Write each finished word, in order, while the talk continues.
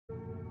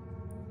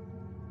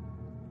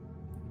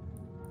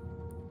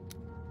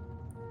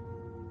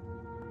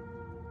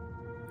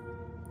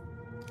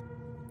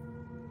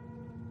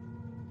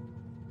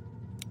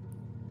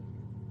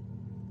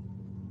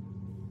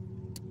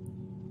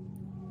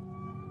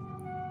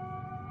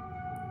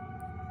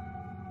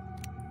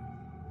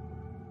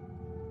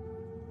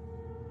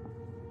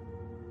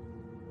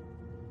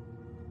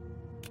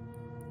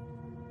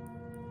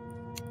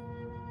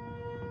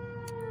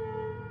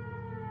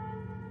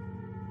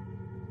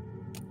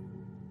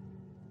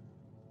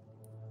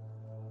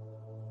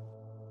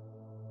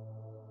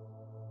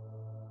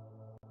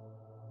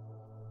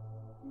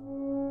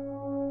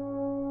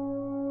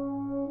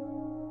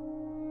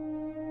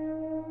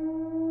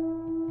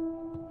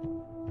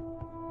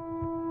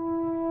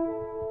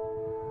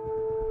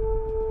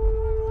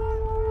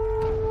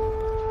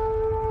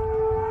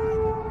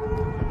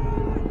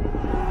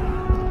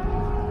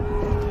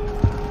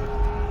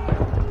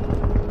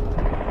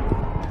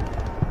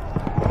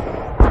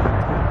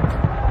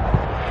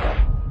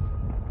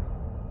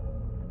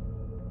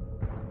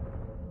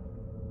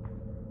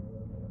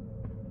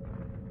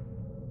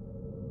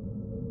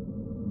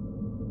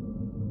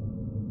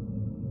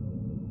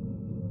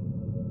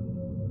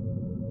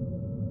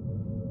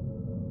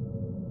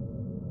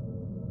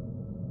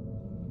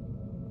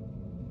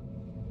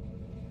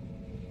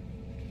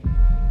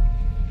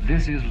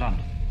This is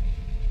London.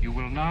 You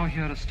will now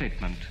hear a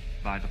statement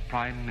by the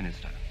Prime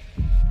Minister.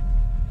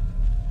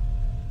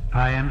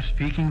 I am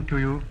speaking to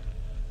you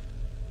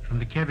from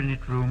the Cabinet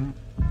Room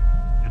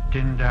at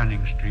 10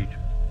 Downing Street.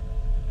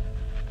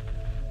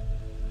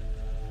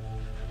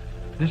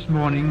 This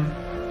morning,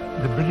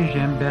 the British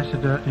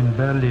ambassador in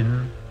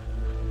Berlin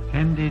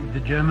handed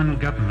the German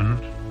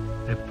government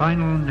a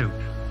final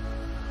note.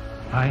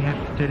 I have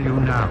to tell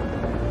you now,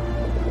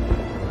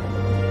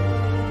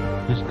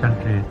 this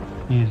country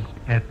is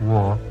at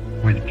war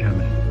with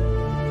Germany.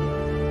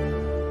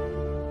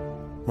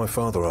 My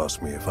father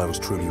asked me if I was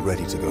truly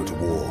ready to go to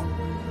war.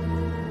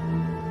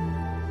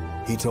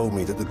 He told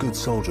me that the good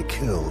soldier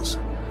kills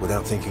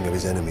without thinking of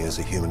his enemy as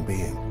a human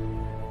being.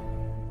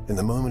 In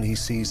the moment he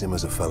sees him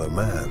as a fellow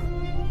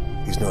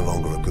man, he's no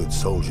longer a good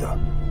soldier.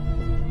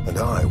 And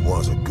I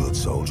was a good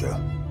soldier.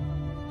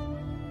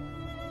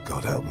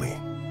 God help me.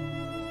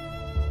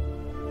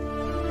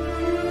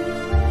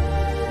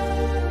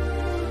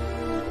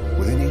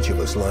 Within each of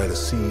us lie the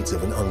seeds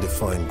of an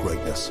undefined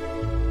greatness.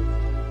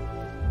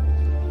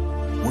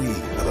 We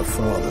are the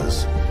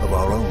fathers of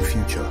our own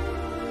future.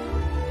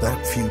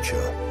 That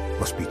future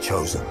must be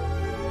chosen,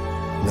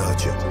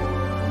 nurtured,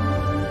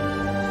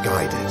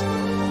 guided.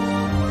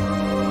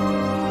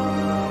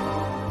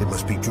 It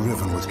must be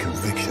driven with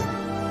conviction.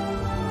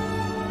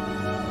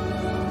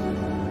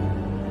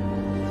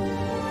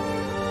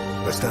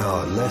 Lest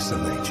our lesser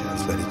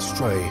natures let it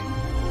stray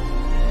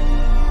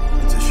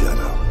into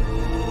shadow.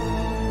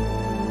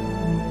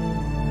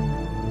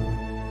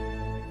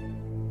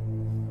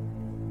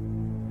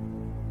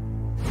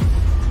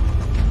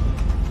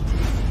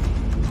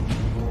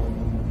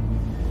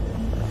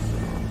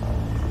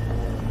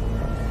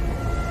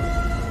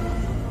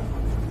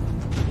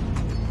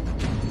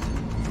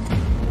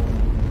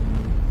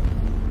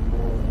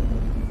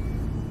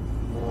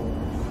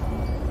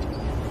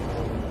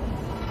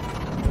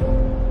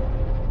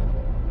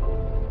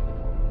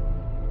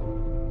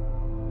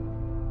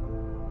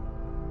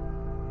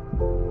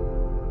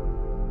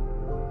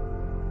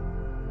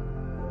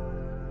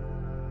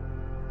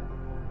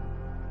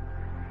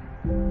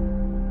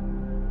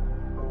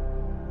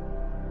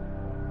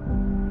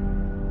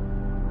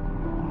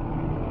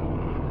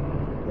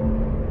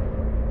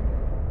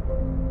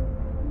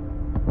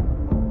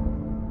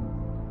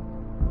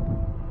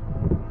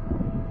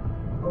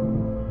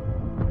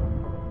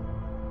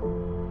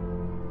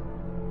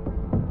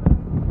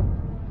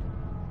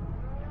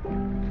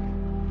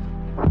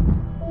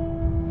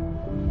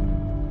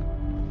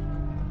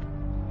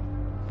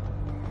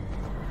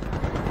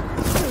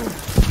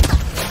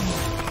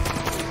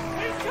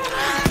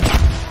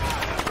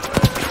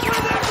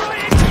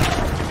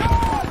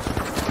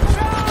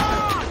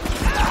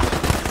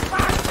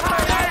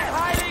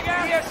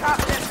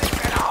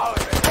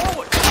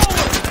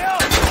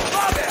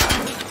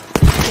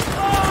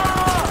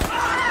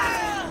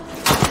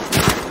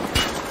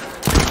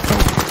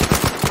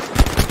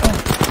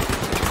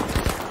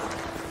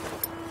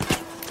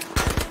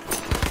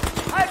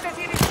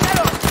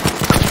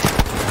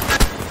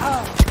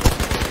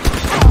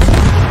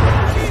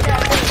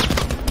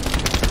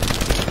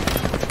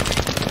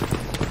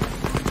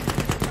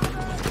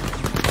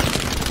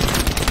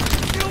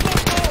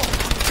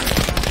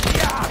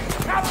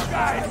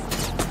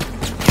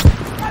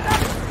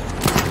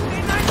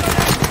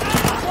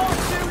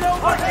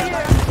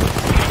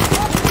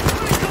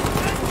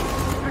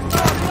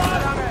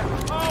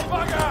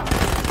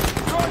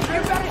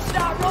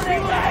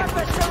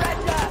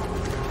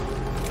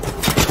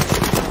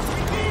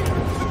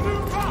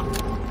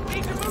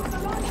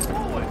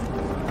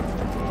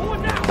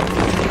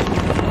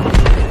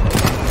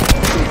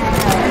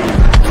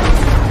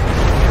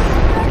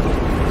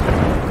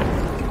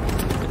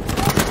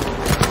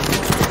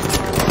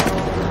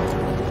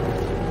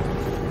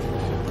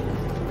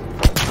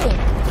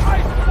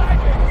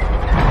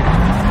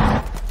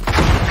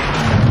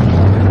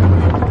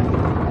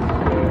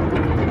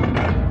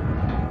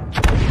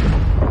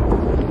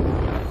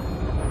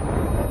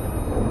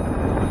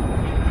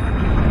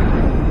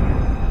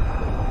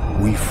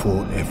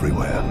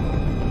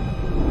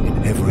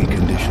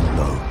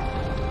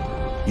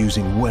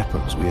 Using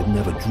weapons we had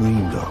never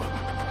dreamed of.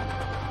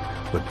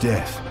 But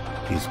death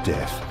is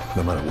death,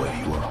 no matter where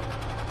you are.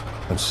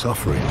 And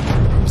suffering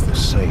is the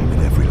same in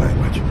every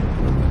language.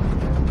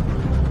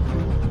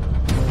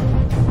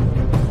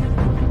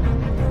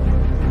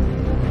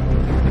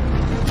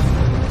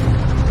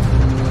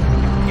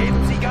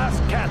 Geben Sie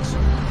Gas, Kerz.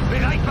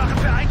 Bereit machen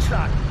für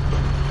Einschlag.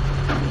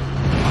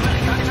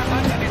 Amerikanischer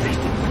Panzer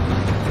gesichtet.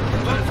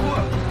 12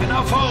 Uhr,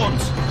 genau vor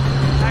uns.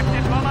 Bleibt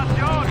in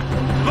Formation.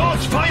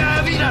 Los, Feuer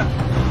erwidern!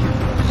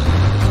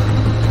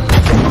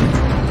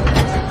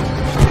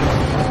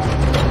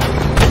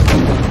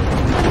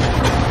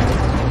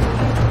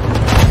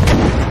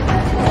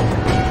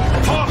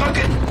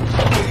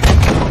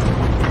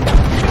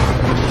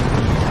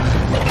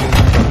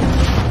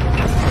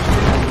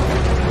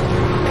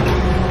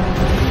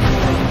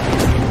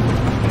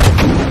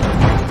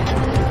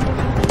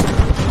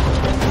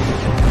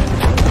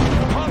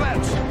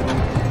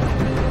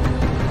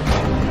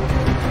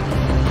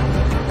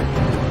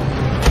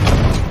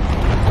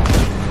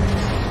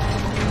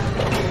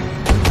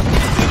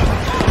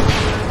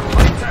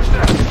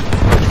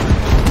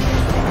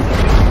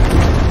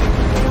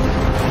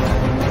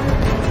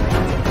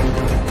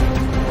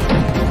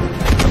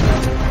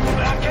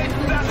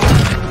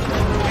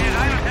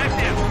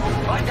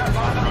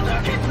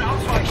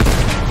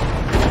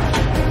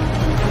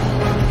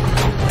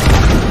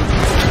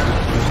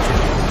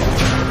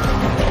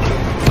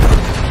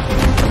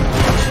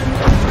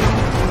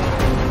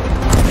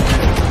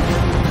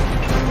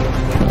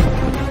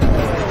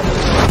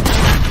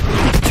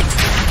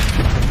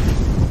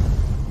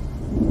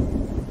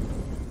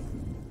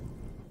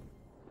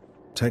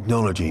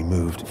 Technology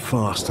moved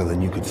faster than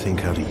you could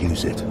think how to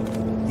use it.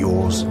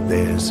 Yours,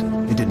 theirs,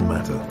 it didn't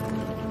matter.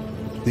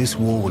 This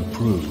war would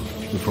prove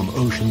that from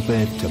ocean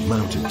bed to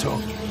mountaintop,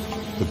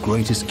 the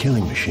greatest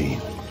killing machine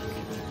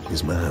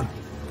is man.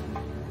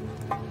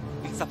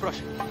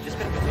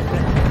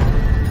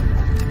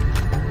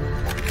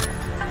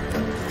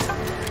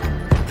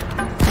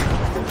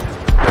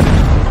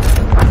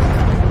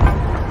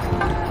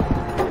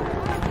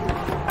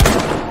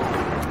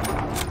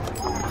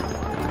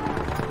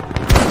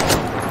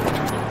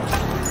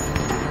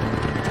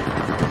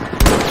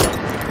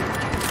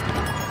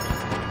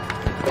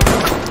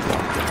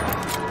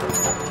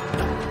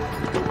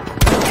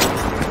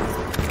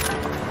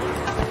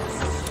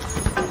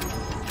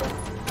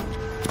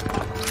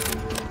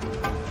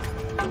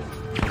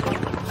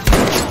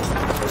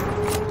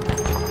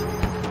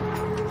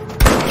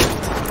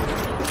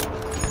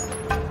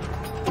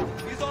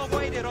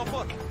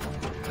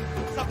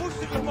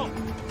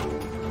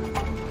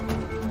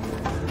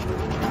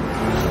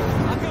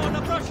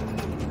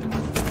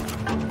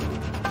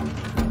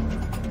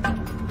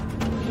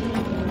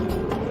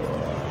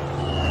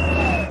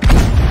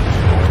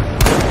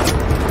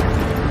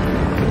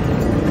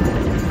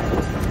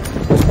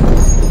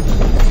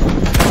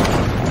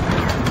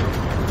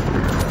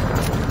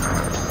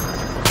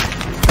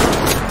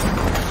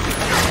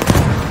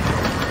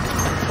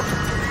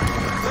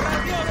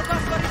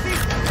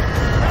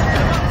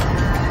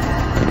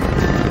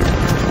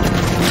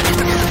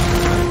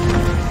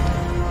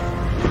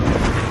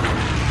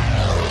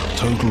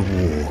 Total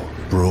war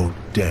brought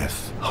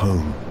death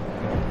home.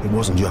 It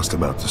wasn't just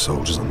about the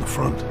soldiers on the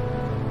front.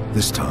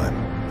 This time,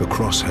 the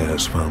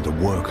crosshairs found the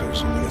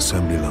workers on the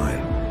assembly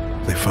line.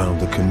 They found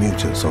the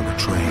commuters on the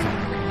train.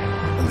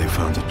 And they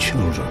found the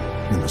children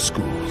in the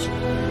schools.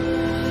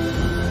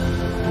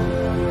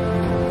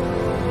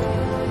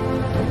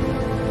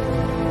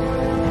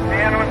 Wir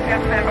nähern uns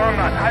jetzt den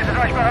Wohnmann. Haltet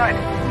euch bereit!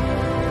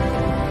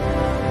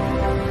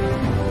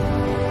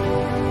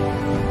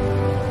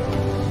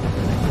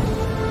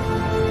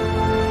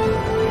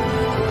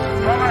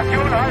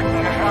 Formation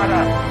halten,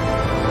 Geschwader!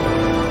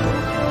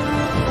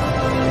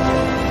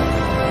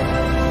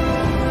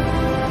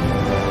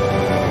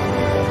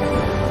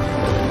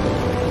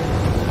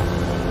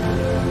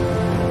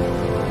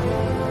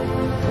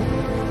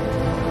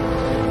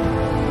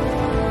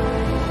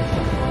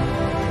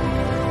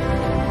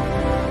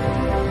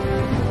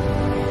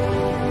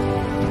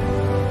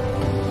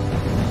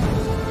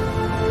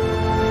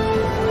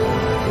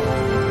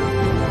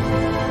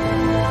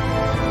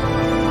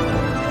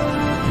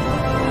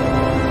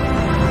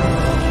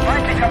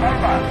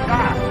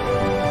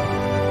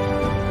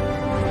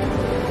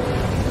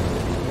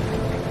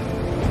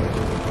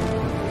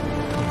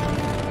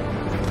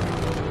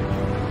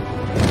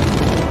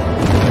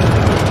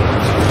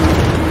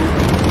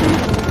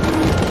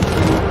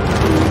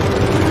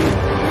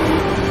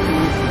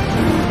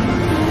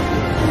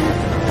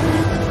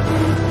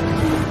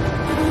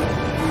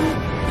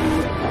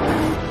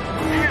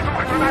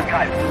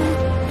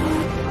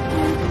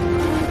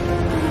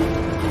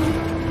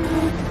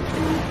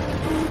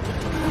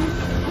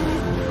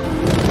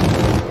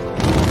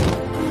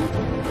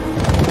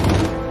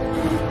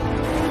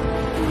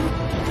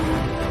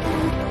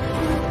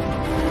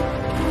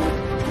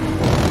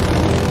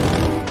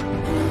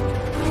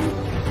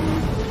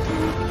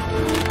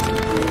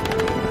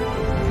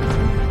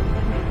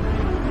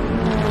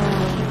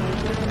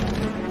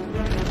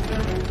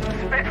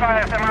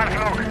 Spitfire ist im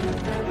Anflug.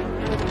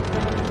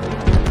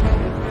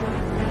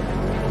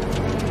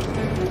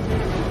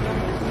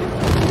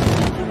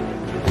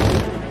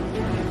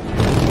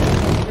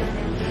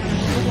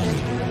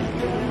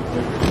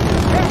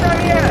 Hinter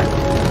mir!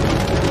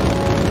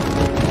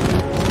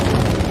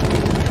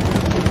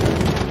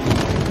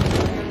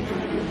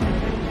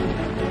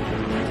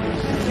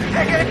 Ich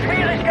stecke in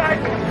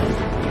Schwierigkeiten!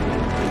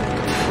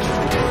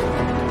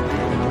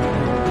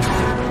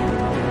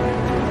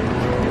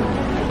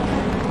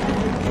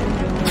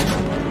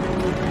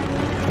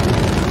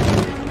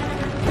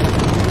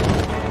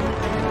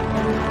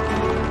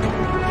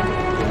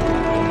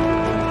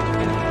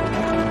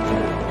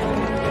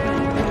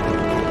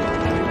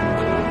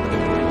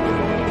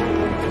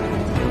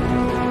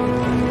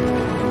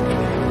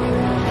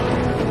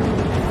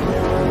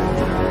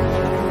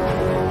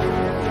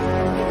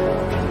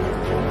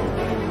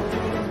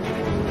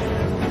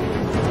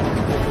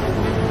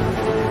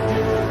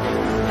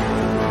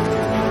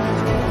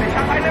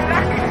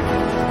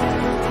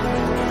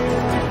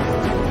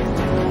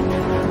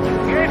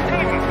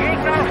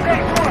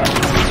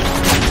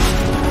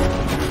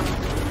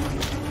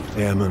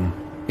 Airmen,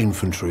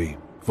 infantry,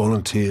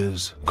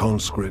 volunteers,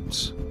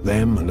 conscripts,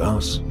 them and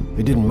us.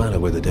 It didn't matter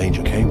where the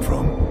danger came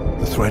from.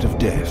 The threat of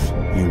death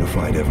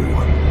unified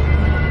everyone.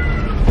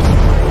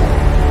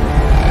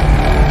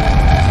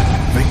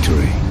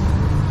 Victory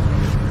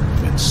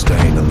meant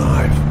staying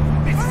alive.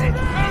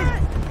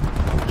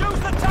 Use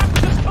the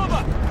tanks as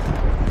cover!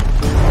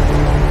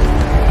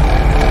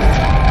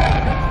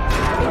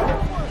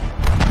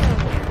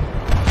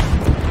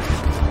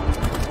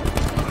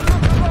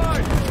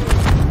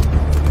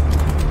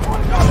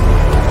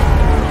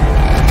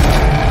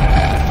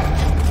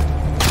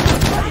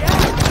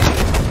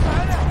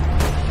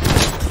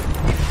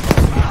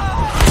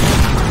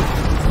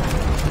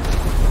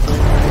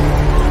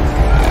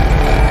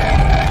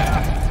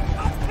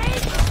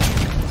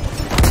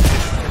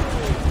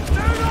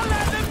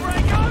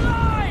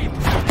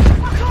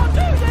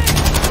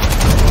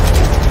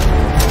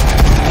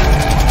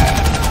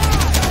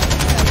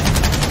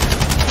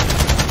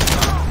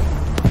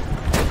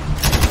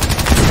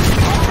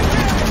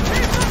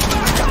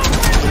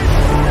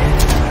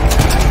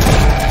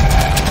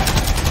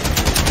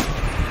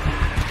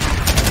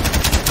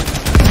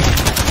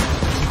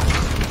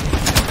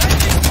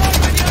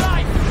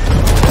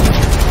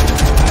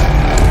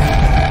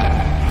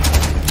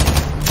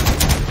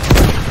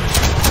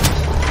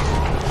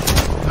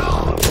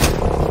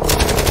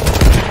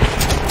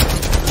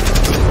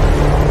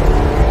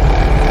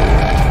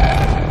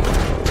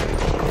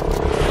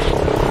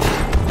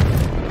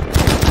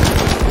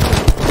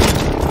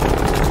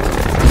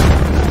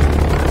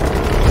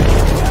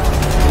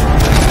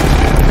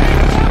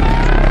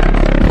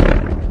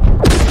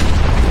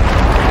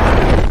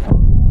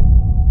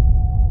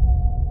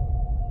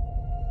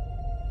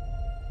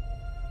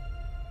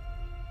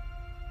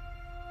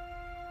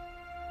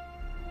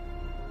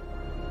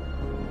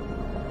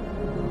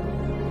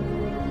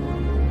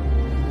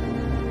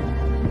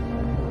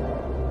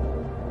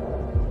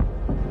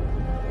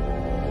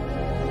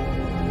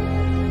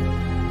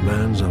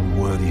 man's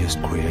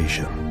unworthiest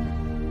creation.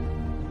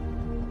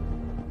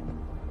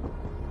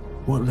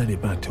 What led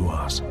it back to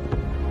us?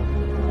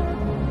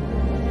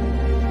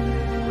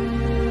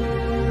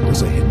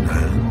 Does a hidden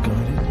hand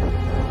guide it?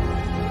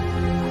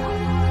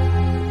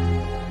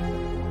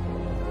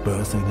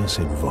 Birthing us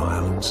in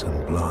violence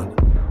and blood?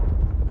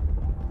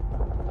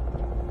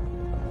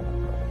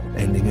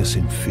 Ending us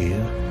in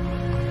fear?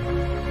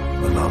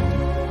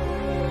 Alone?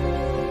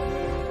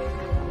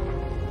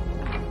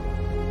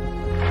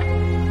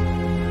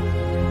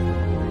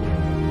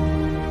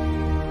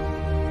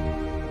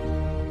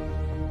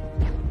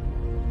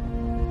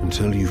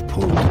 Until you've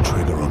pulled the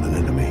trigger on an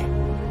enemy,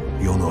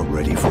 you're not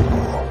ready for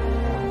war.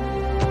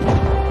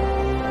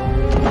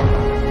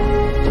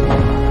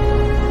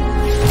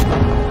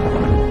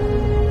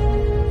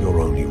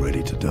 You're only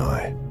ready to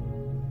die.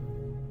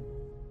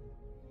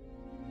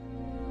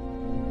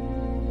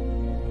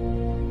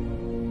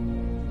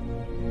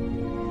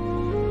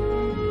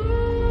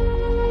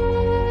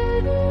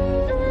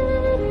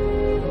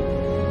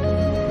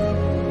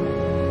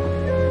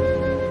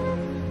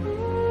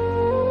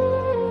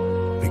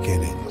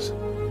 Beginnings,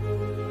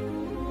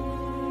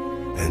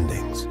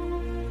 endings,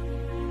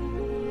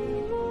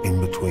 in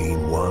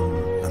between one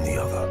and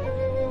the other,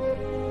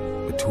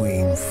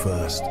 between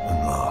first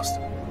and last,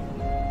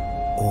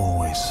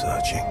 always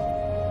searching,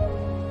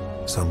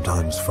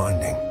 sometimes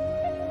finding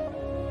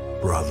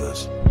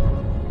brothers,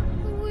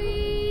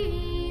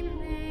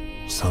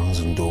 sons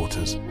and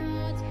daughters,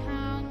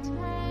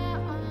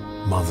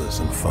 mothers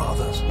and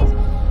fathers.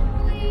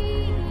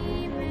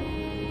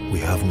 We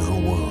have no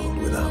world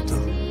without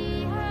them.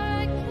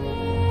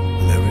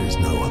 There is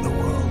no other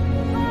world.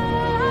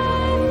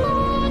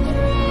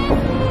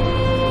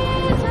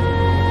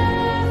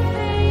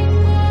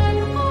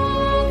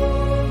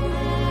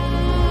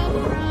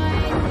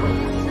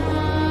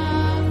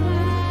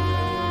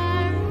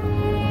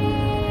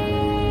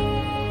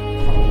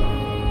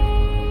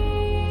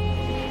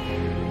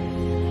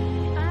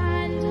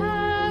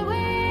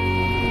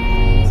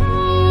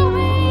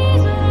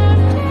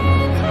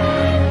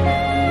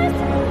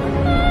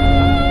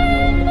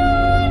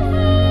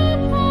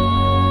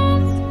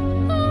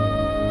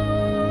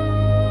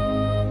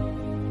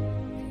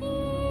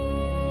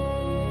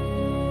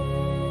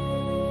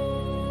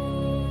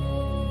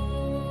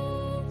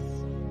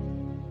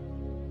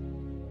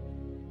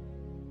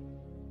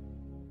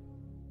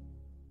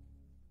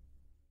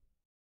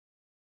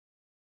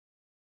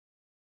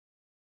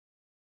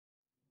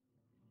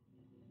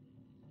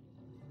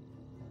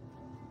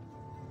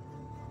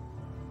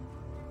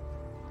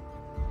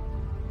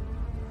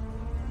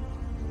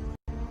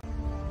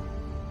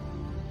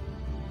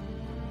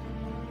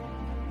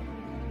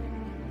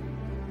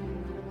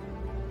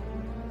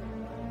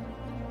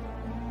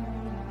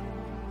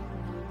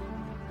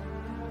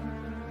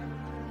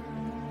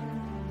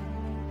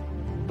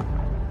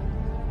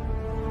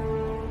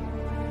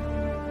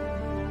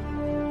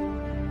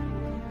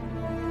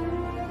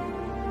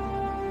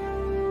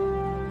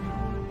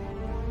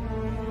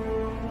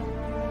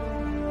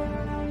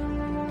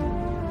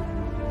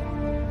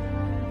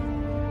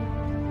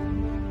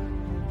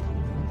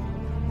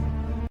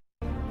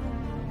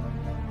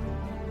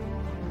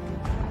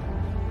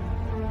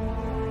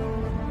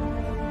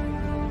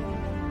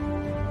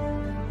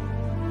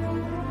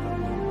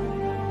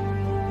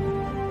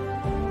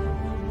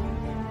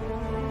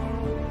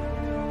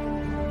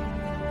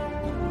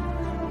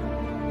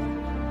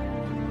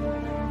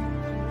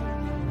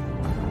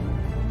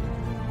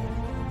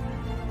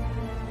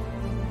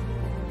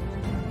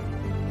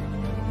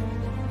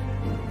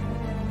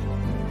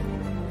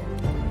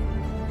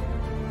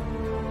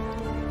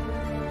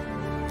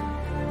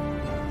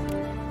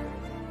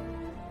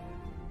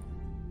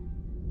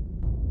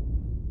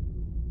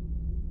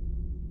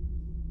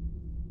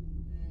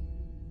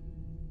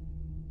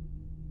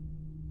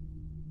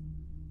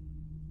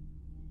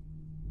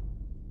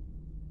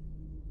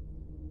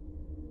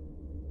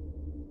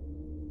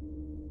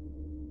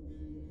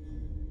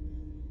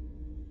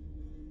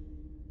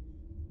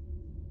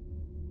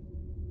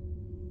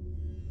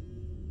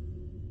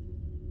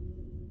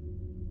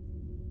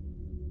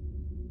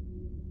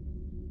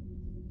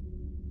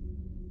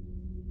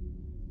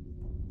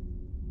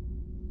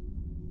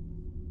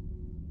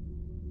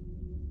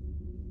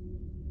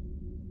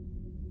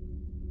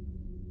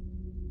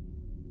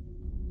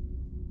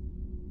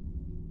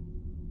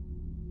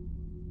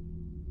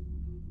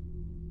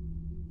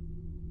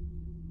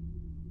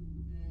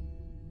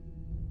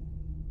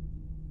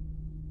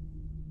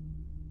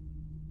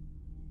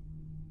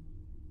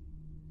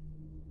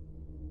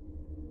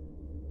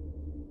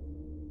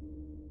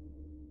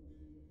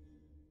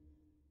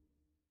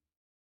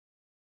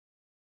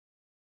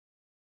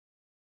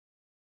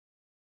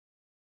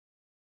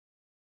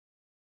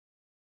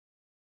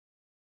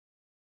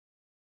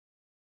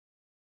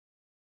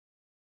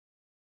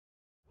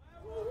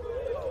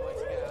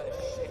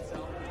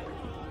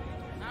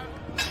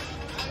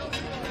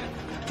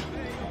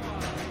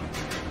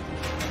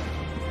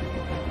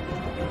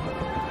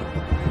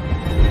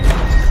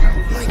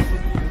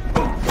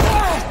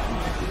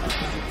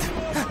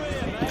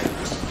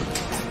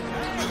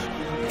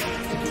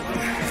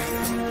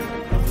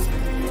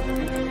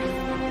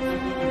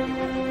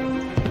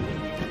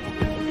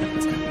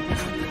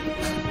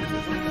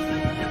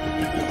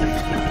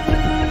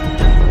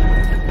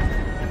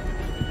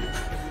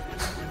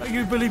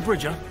 you Billy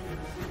Bridger?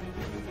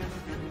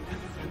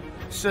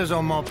 Says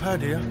on my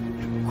pad here,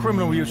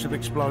 criminal use of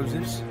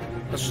explosives,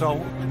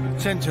 assault,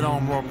 attempted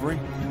armed robbery,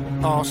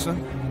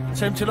 arson,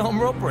 attempted armed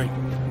robbery.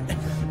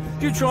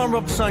 Did you try and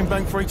rob the same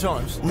bank 3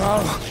 times?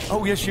 No.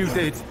 Oh, yes, you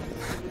did.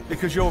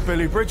 Because you're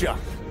Billy Bridger.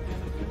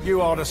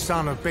 You are the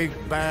son of big,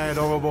 bad,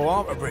 horrible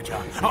Arthur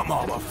Bridger. I'm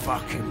Arthur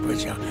fucking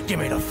Bridger. Give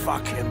me the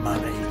fucking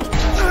money.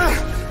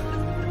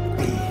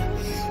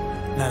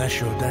 Now that's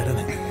your dad,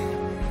 isn't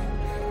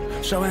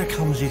it? So how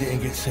comes he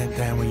didn't get sent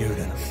down with you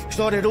then?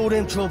 Started all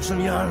them jobs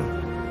on your own.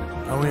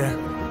 Oh, yeah?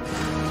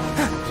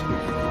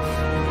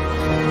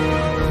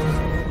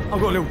 I've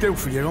got a little deal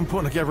for you. I'm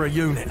putting together a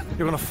unit.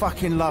 You're gonna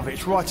fucking love it.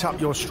 It's right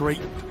up your street,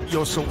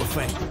 your sort of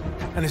thing.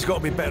 And it's got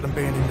to be better than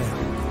being in there.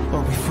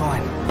 I'll be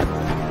fine.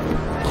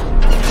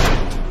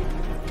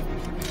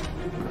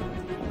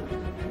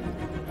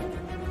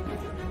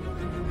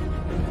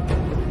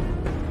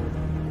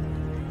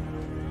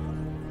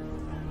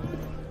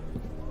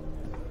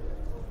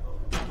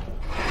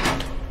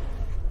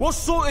 What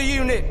sort of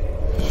unit?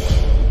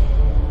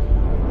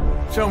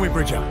 Tell me,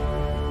 Bridger,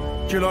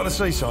 do you like the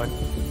seaside?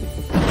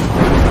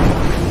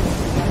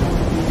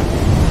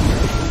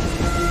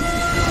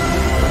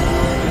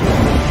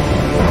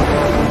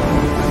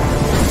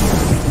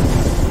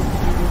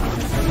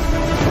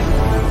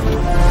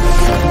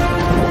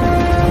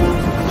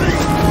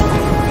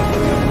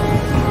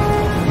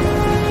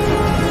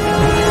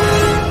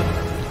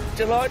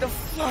 Do you like the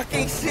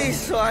fucking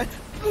seaside?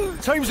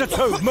 Teams of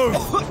 2, move!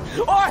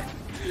 Oi!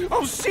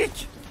 I'm sick!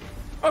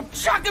 I'm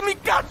chucking me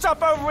guts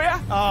up over here!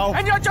 Oh.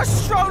 And you're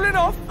just strolling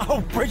off!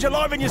 Oh, Bridger,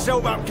 liven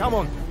yourself up, come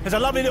on. There's a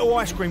lovely little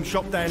ice cream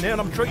shop down there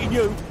and I'm treating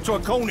you to a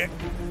cornet.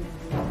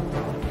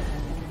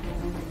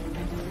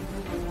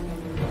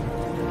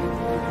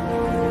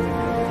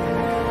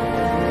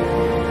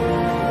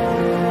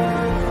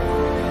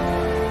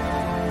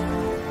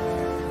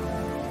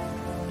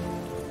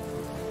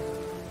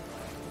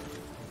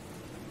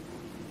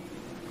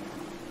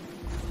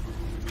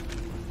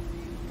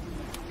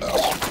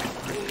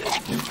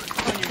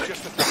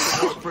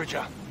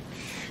 Bridger.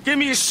 Give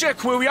me a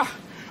sec, will ya?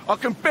 I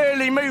can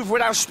barely move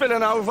without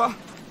spilling over.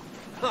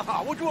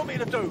 What do you want me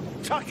to do?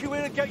 Tuck you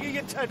in and get you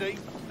your teddy?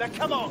 Now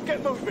come on,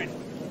 get moving.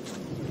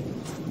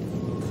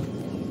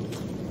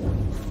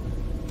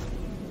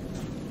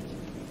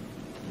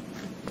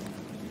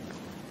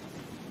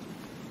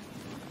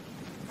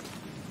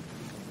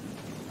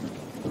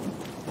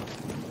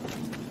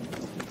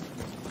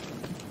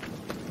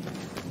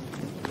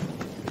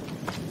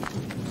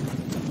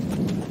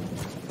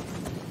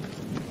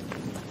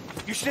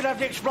 You still have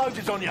the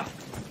explosives on you?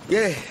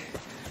 Yeah.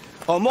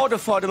 I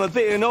modified them a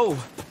bit and all.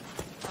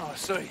 Oh, I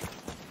see.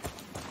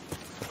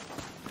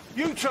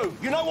 You two,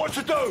 you know what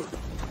to do!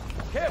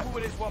 Careful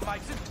with this one,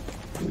 Mason.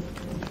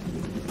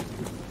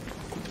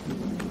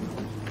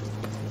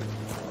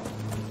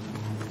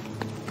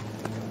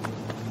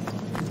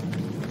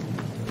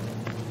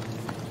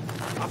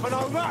 Up and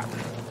over!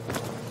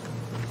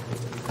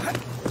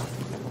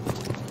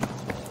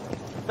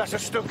 That's a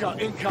Stuka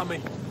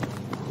incoming.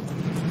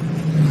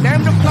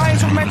 Them the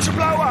planes were meant to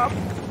blow up?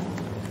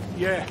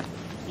 Yeah,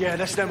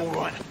 that's them all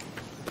right.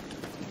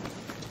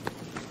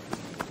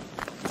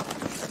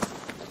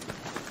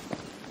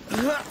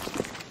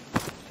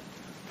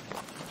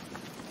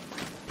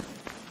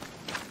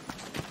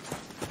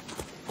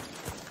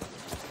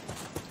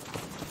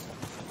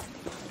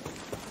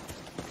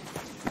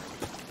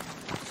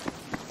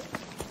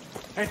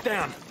 Head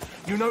down.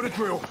 You know the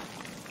drill.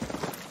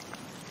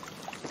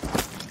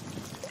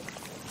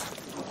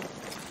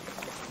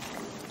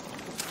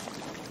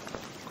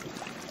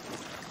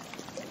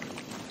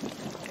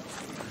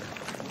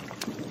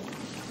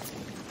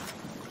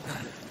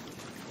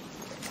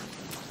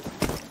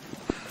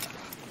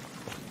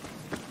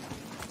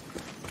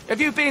 Have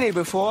you been here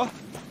before? Do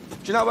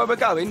you know where we're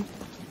going?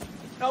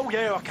 Oh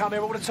yeah, I come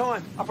here all the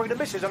time. I bring the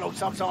missus along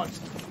sometimes.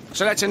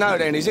 So that's a no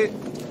then, is it?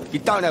 You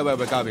don't know where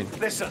we're going?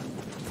 Listen,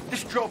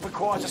 this job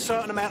requires a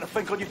certain amount of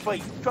think on your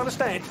feet. Do you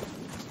understand?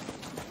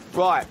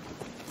 Right.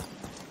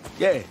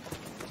 Yeah.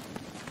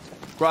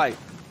 Great.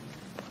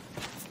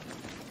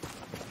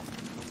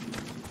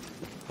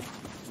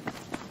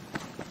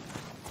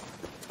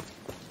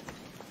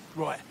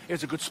 Right,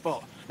 here's a good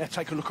spot. Now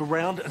take a look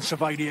around and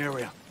survey the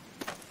area.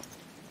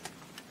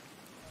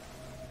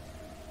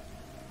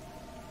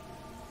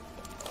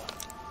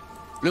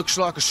 Looks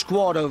like a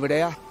squad over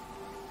there.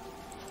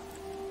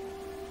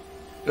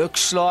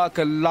 Looks like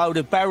a load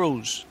of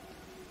barrels.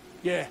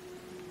 Yeah,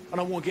 I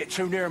don't want to get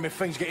too near them if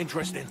things get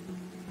interesting.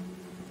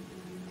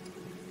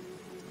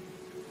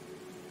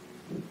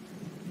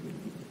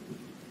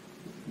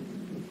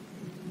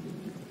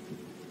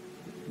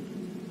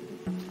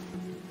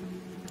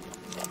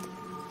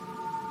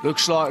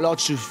 Looks like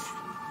lots of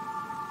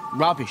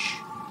rubbish.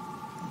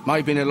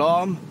 Maybe an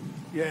alarm.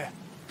 Yeah,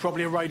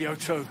 probably a radio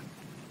too.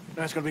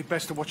 Now it's going to be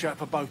best to watch out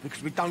for both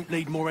because we don't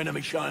need more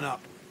enemies showing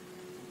up.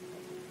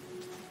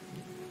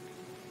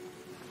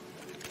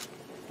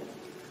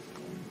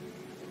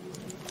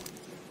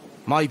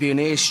 Maybe an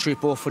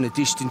airstrip off in the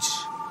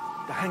distance.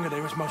 hangar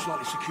there is most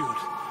likely secured.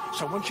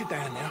 So once you're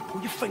down there,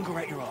 pull your finger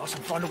out your arse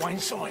and find a way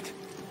inside.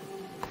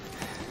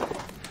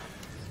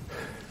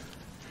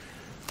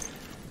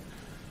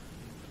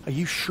 Are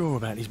you sure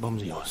about these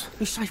bombs of yours?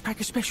 These safe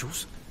pack of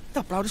specials?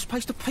 They'll blow this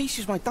place to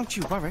pieces, mate. Don't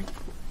you worry.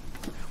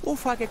 What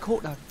if I get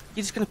caught, though?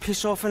 You're just gonna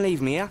piss off and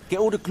leave me, yeah? Get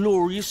all the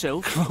glory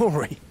yourself?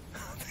 Glory?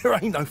 There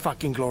ain't no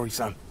fucking glory,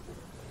 son.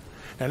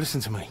 Now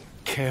listen to me,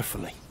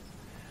 carefully.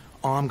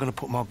 I'm gonna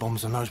put my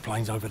bombs on those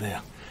planes over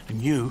there,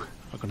 and you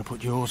are gonna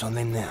put yours on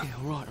them now. Yeah,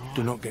 all right.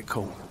 Do not get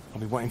caught. I'll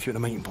be waiting for you at the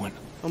meeting point.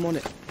 I'm on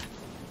it.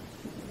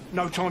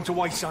 No time to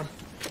waste, son.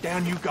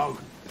 Down you go.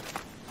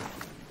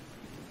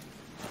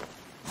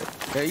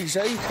 Easy,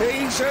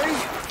 easy.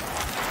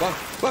 Whoa,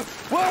 whoa,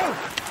 whoa!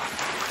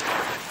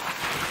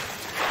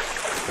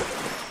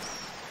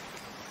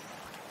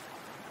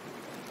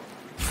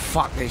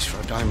 Fuck this for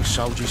a game of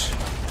soldiers.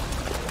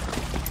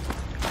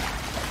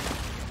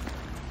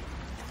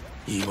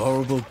 You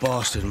horrible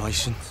bastard,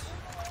 Mason.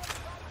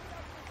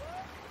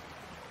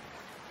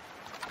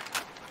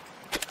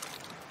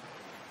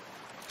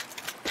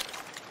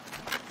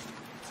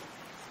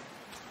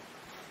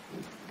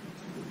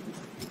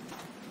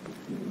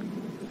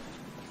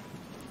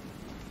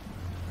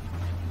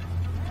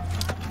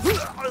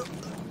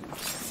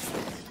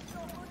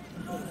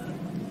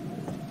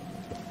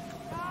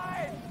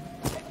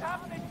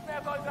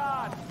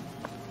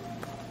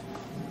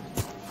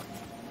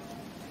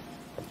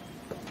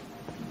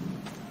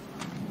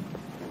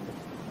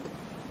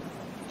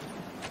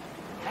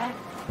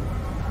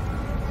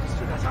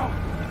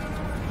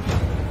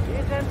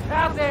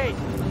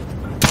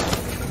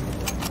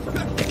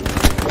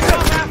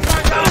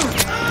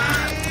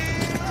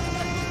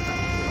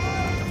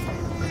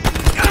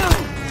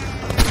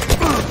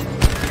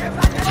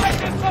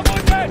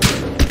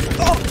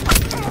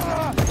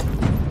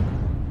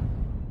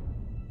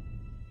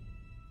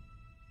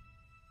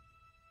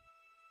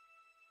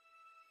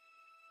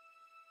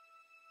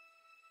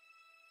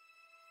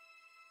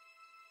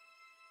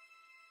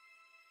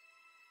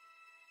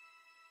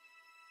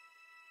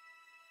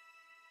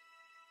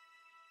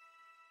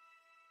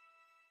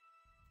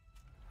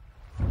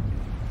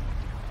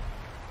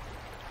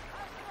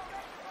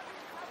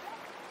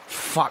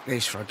 Fuck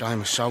this for a game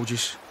of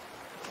soldiers.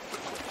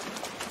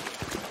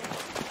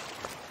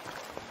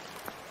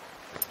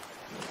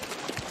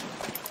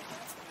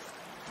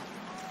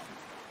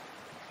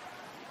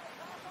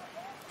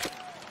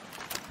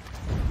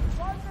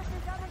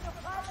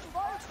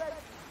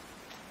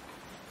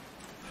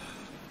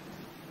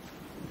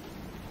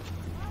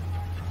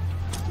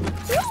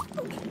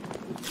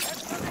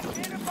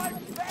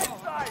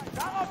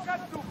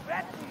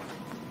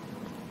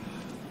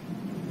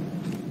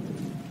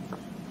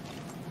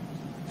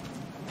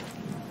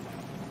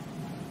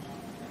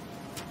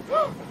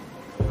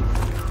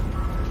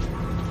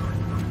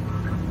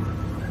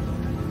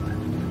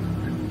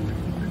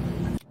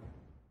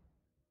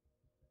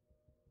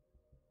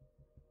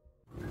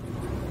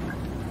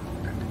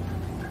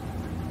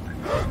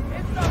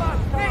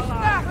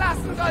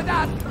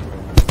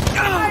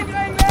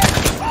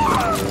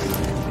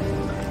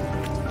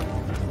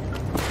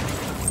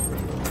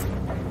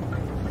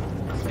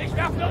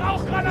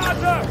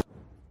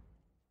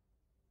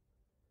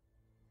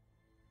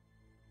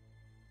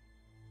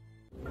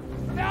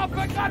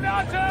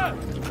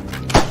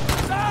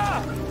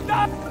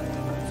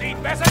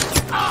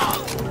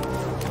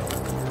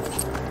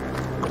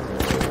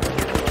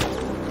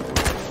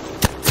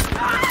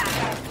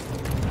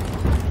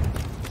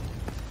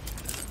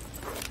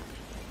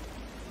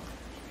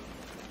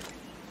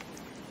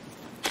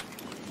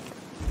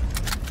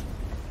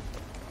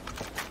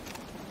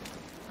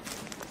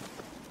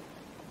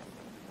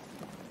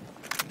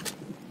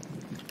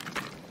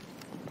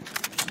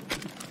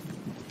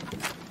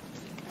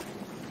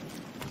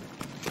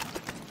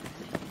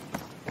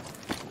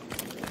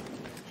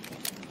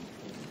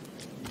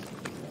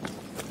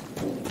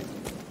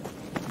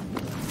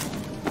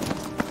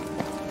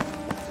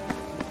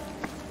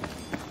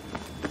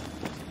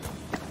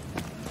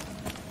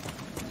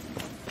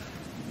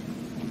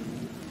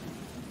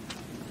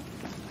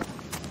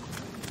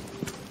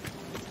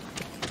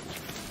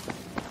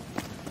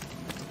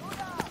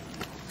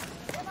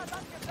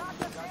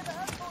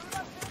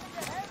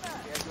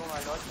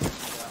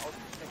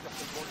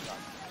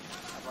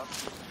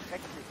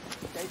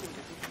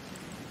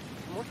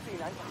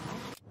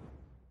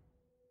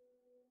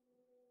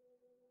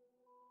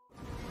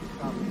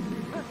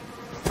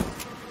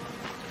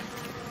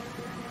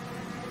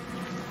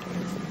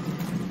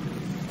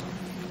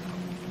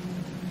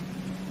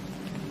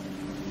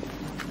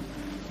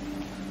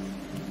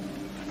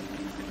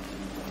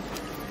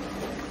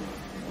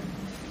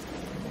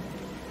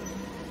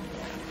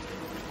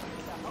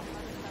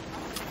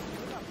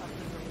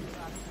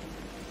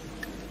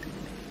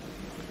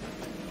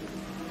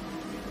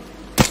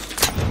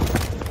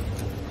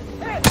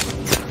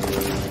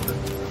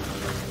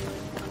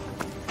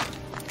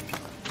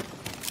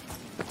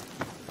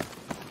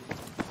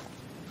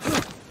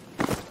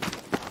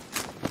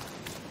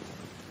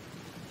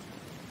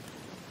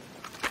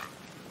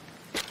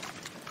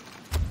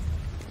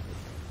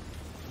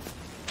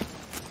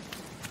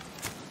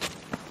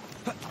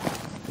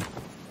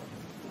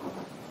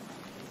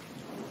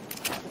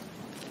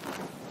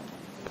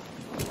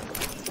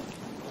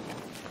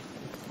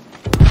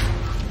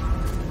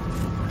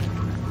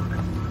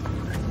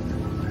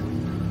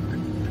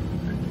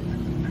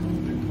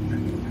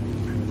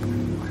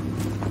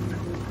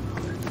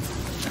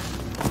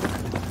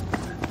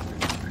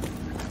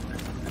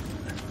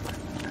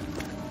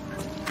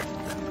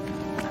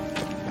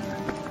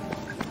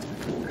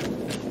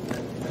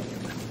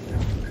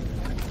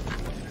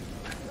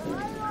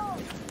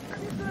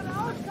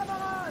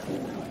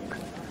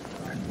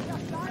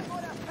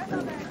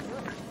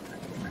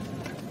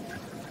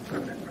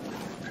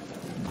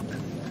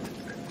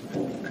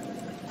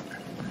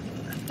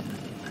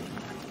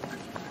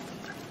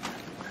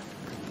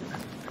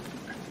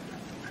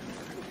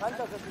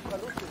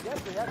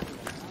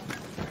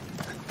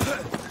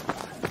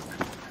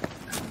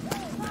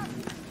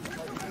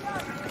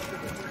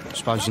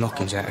 Suppose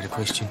knocking's out of the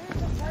question.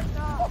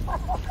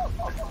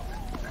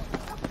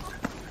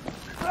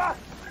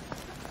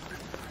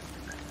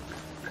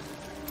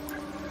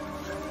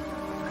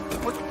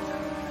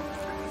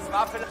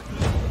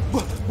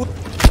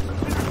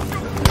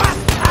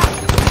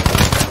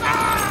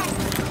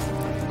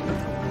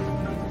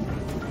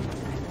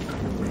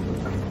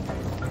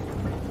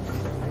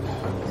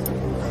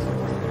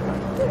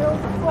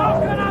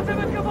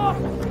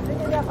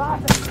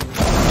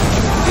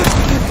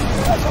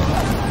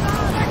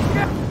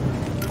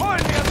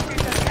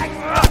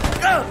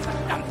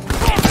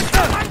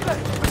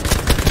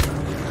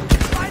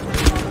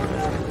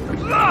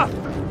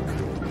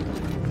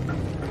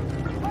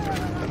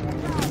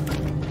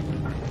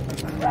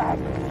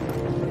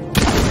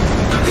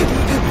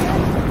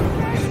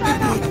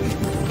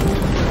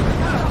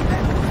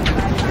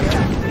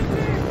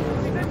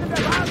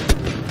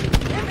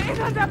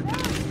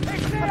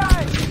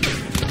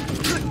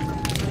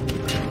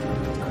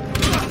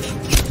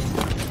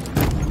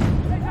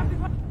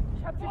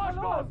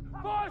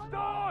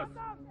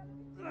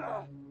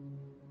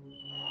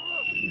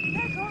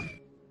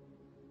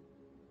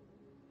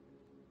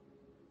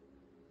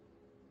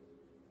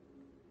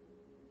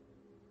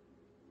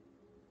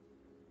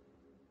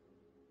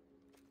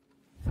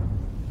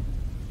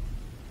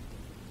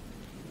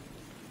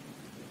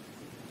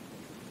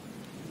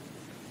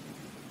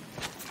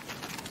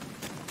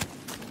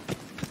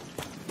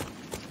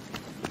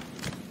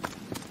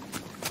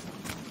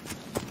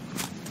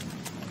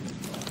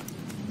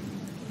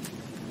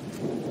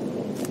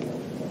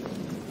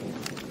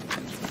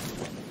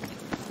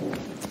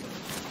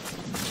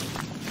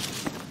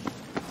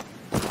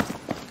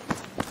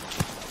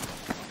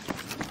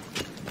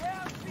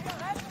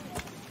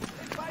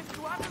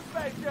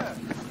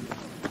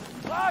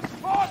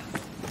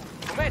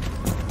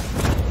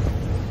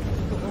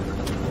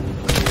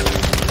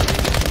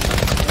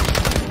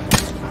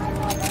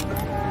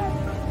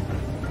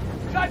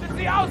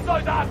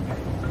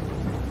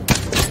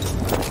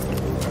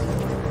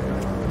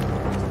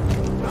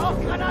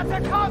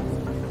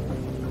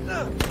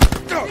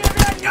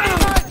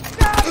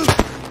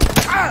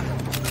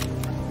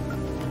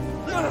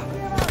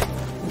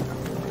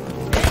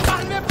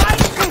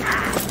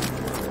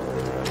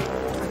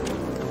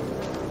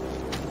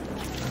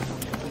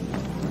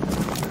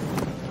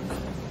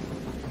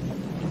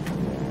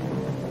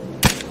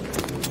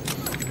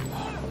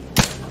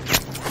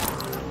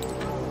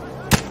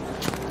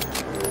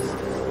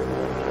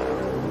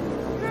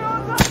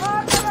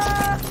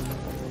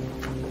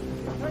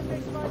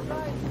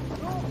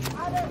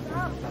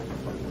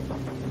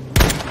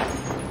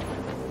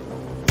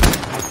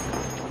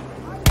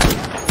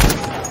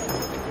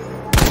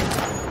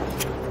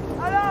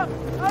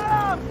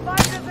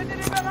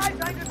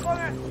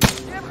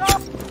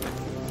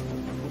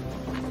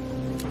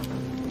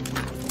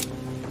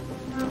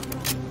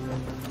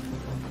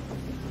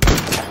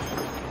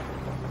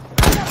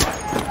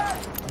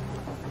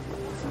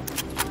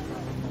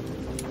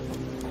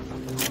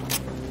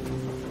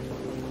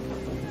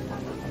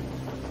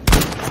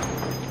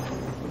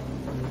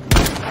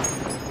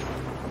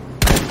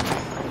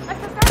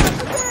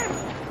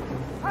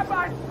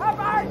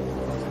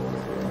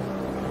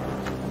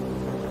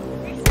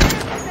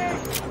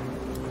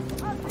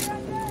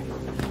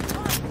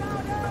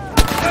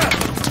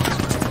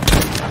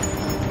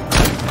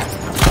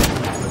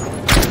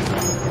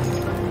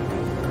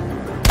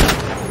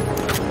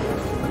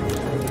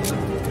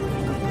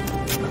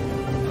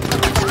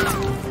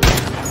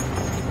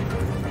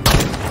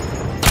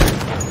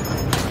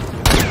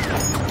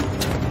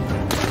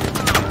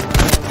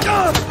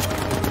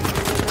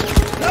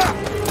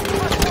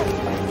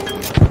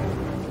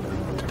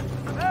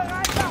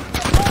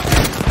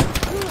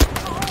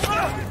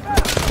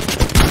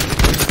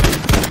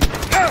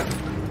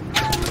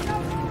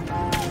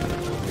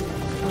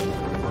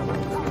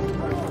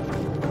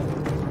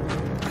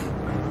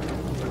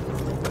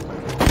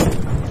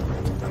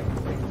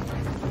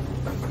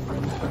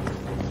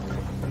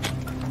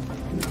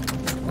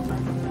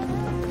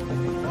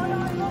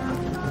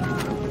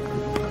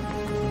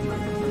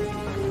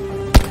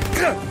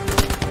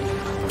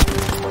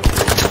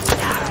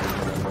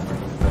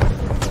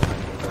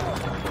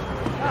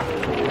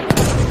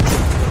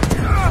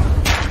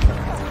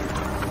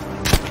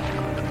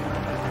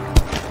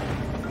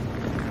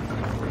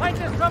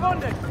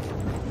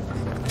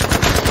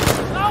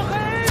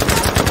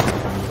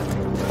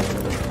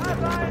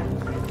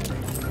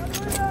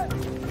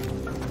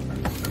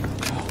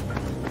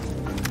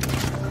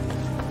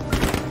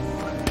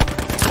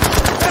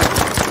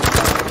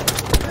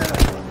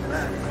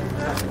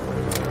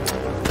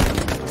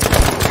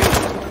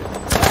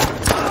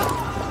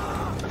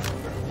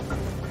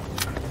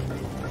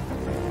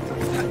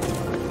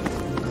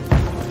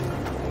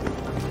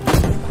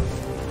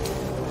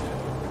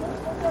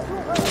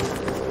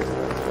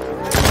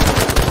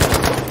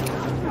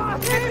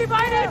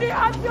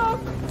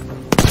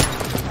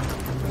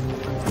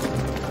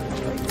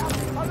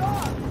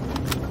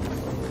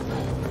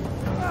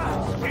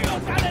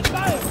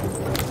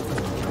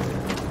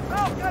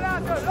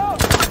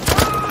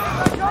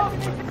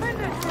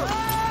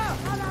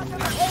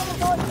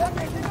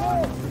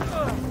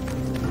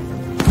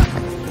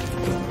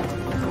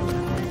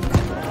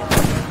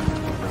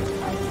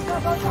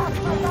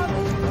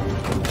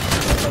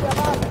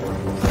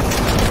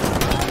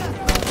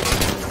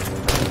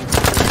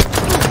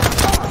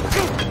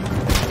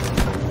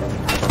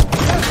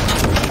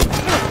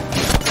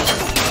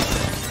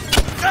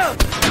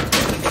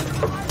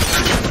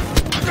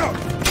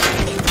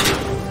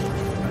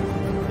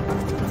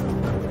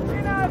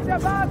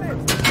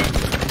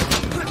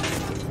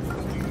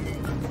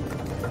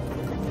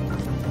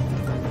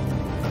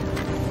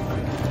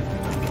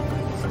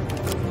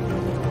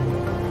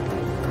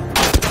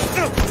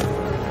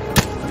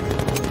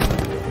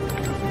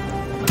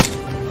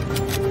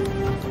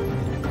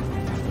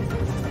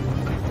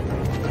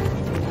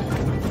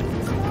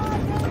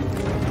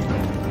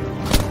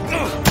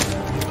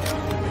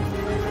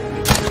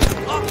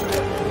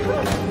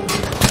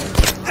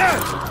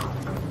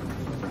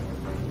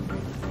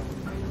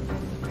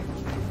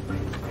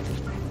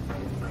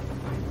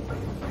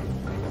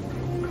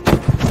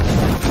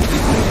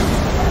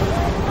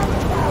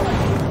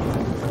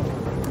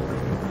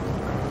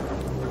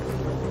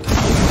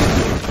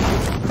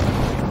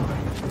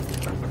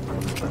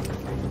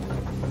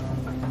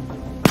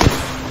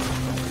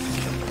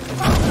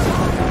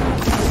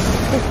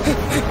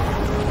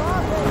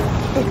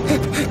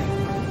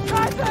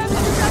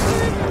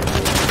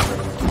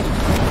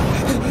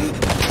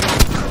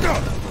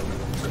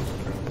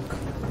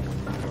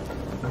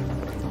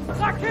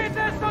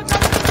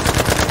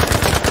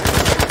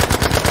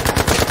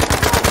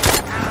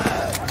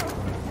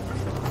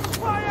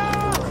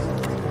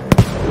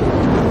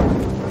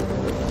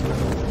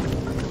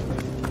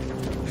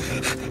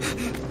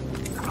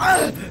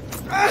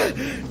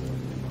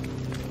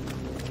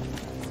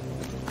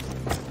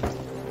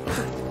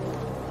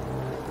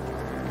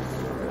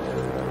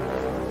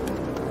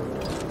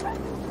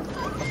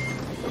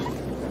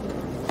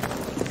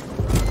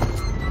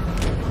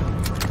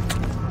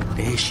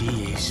 There she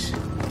is.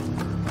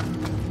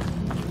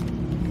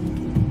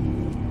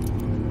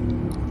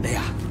 There.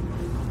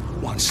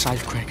 One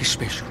safecracker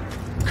special,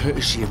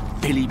 courtesy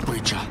of Billy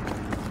Bridger.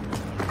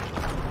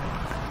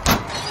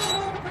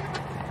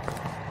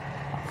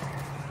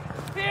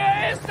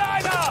 Hier ist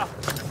einer!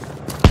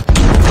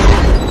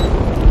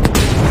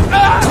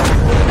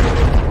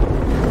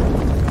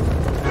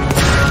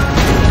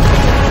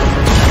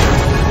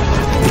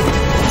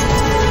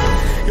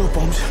 Your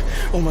bombs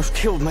almost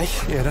killed me.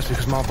 Yeah, that's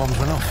because my bombs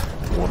went off.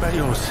 What about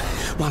yours?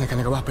 Mine are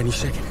gonna go up any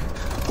second.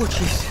 Watch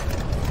this.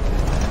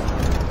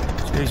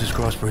 Jesus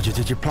Christ, Bridger,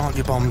 did you plant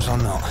your bombs or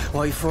not?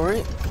 Wait for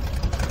it.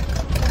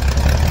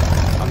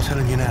 I'm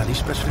telling you now, these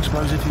special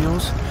explosives of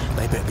yours,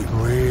 they better be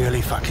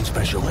really fucking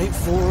special. Wait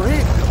for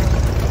it.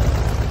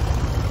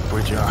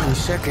 Bridger. Any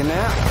second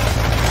now.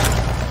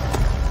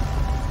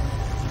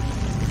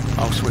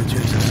 Oh, sweet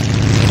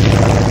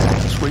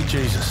Jesus. Sweet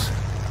Jesus.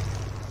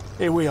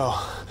 Here we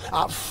are,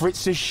 up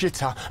Fritz's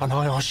shitter, and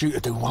I ask you to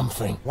do one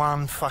thing.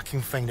 One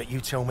fucking thing that you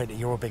tell me that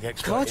you're a big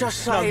expert Can I in. just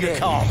say No, you it?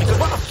 can't. Because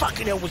what the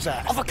fucking hell was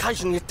that? I've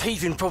occasionally had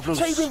teething problems.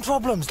 Teething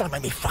problems? Don't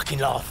make me fucking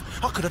laugh.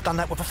 I could have done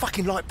that with a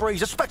fucking light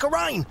breeze, a speck of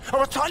rain,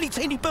 or a tiny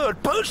teeny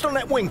bird perched on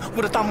that wing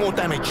would have done more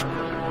damage.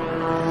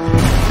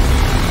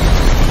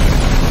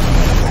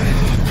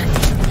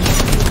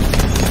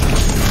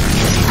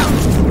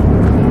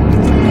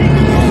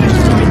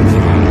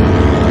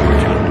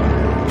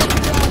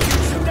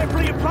 Shoot that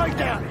brilliant plate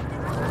down.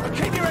 And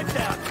keep your head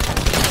down.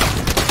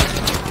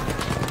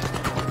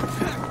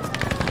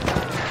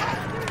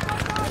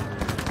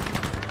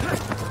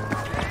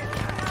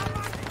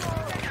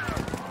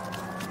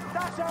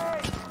 That's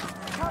it!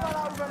 Come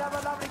on over and have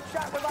a lovely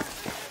chat with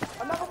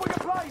us. Another wing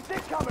of planes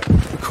incoming!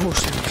 Of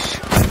course there is.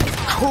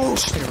 Of course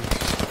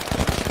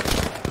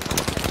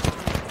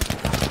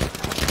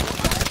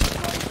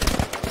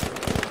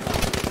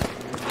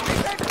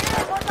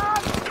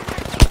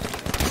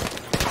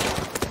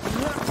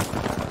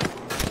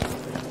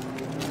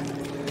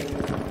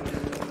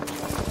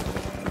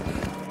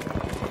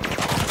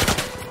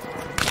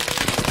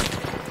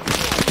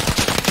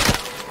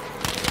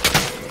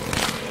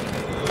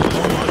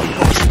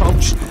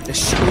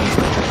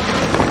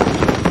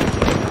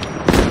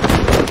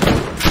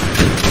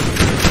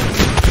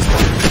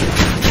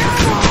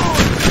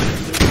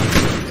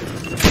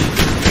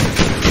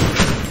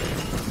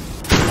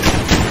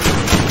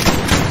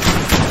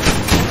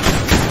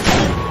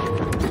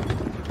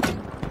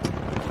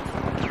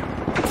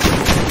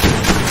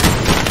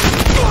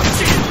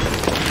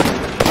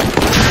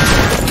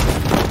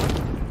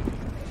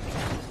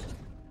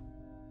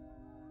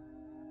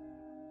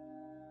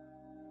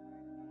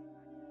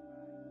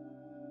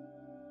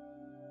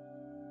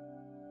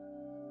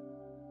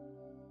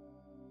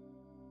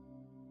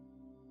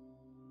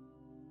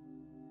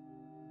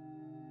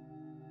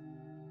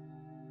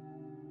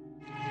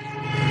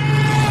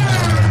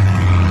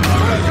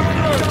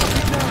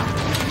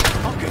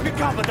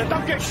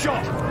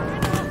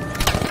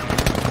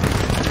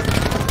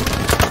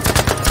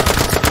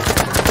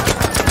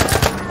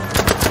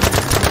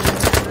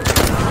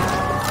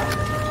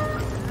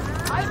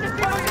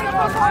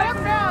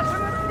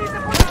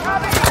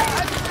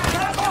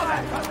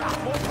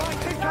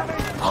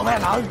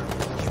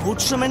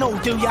want some and all,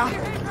 do ya?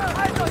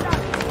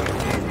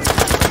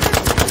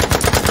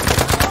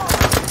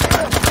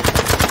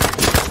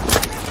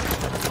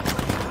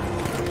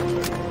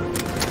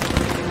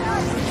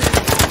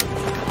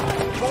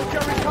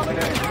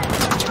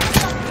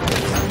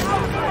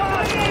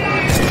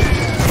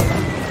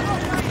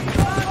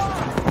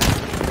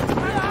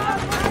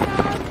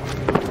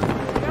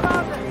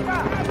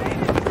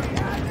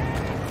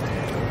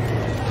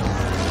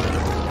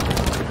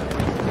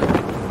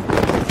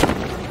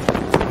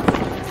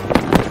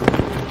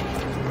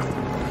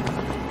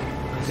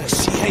 Let's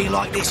see how you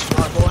like this,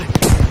 my boy.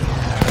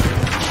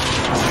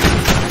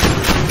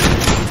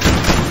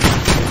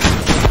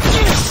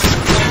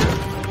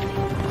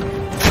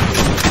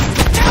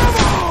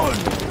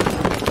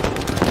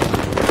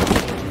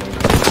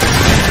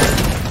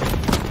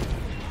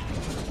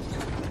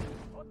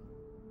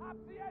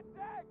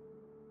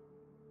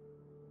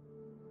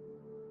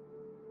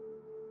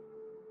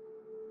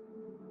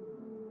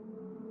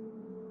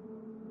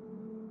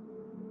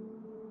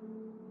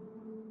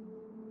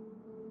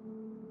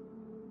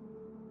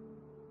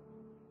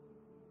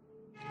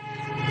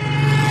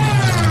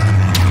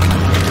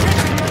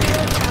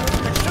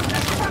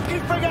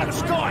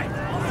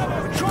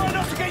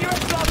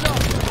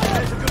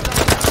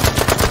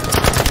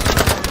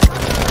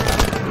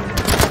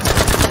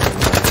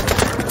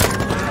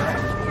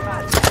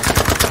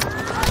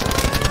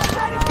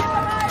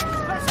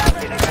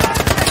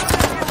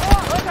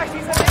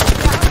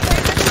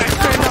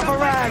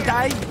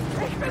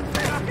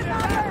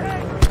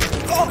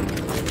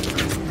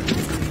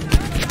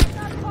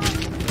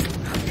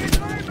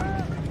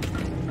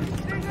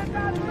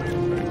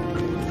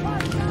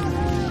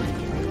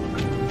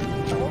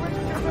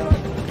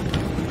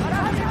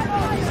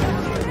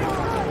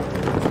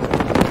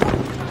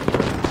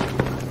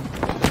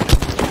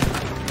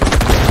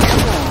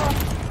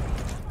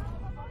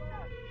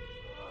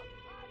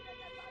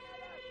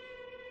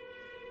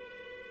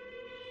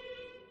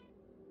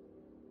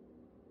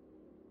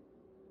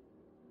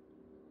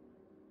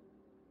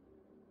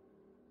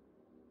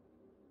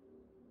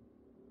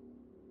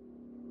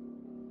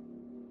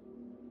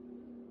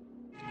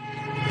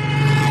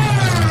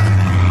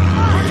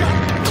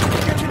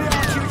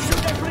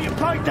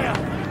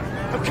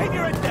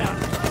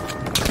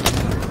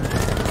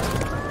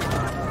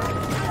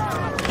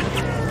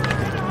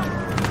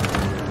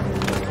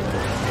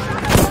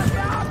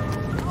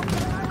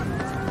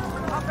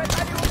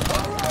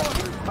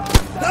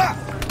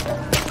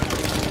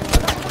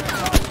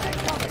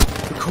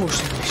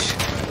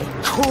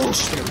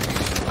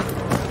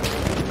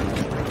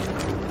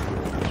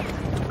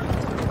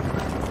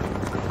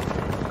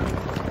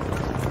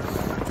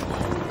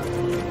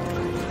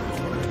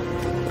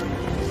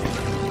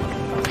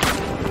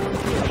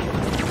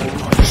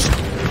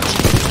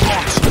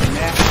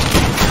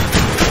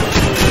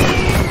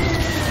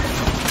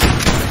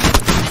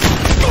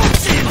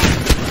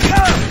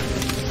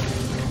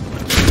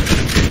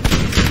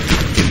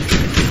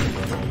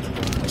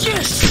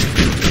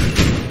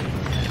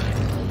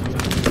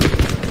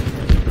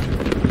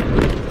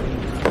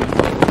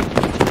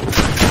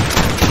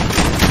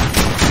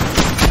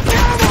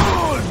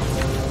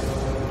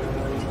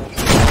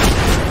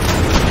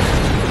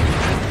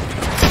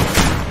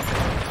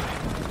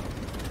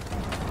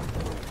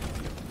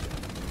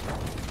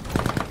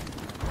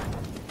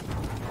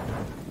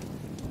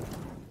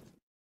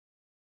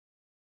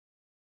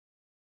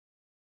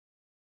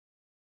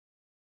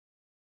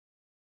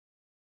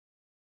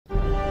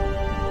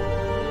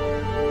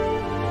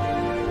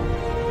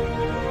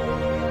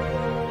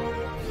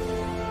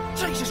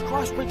 Jesus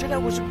Christ, Richard,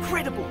 that was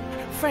incredible.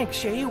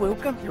 Thanks, yeah, you're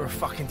welcome. You're a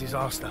fucking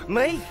disaster.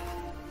 Me?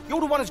 You're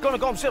the one that's gonna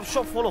got himself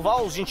shot full of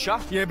holes and shit.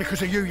 Yeah,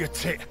 because of you, you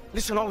tit.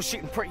 Listen, I was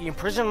sitting pretty in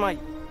prison, mate.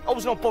 I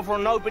was not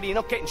bothering nobody and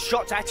not getting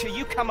shots at you.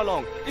 You come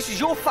along. This is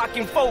your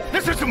fucking fault.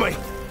 Listen to me.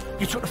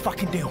 You took the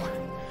fucking deal.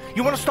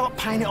 You want to start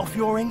paying it off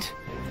your end?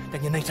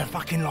 Then you need to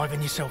fucking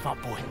liven yourself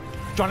up, boy.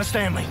 Do you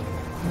understand me?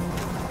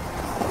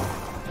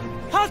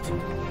 Halt!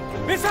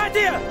 Wer seid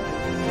ihr?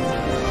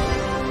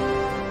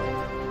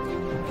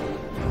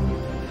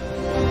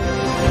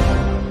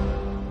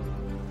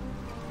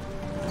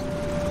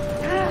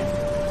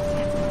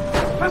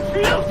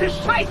 Verfluchte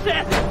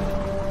Scheiße!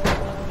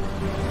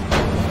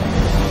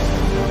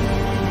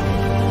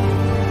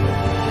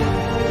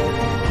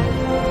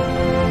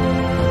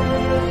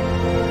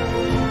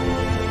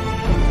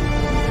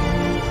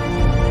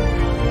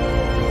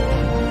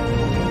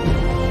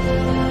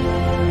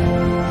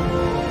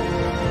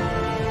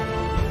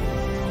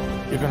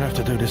 You're gonna have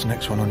to do this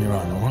next one on your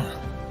own, all right?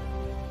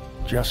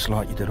 Just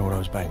like you did all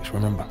those banks,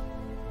 remember?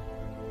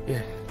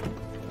 Yeah.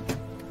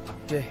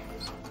 Yeah.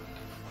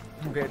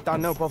 We'll get it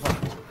done, no bother.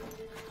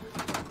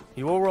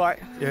 You all right?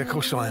 Yeah, of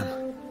course I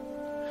am.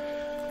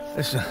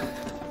 Listen.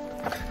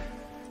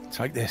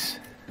 Take this.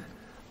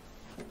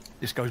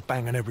 This goes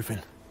bang and everything.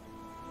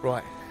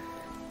 Right.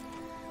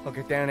 I'll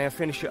get down there and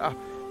finish it up.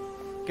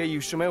 Get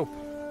you some help.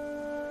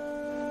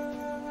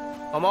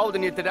 I'm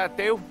holding you to that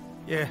deal.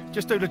 Yeah,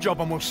 just do the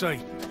job and we'll see.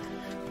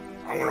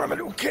 I'm gonna have a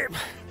little kip.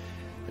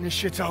 in this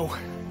shithole.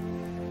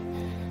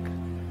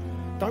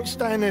 Don't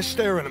stand there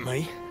staring at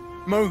me.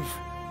 Move.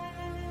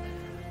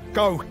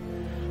 Go.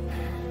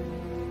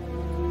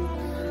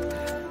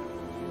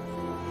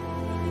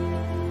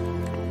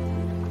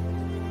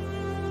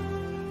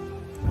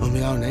 On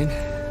my own then.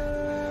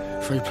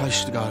 3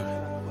 places to go.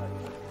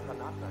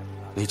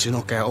 Need to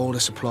knock out all the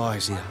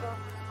supplies here.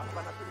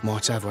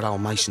 Might have what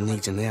old Mason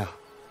needs in there.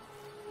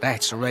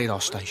 That's the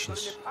radar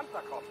stations.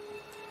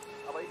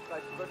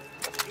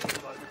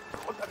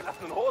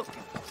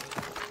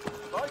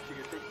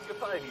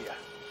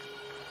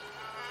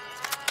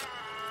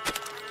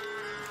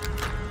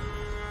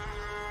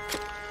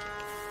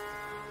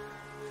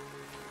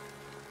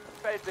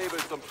 Feldwebel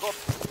zum Trupp.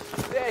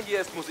 Der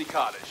hier ist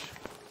musikalisch.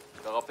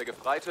 Darauf der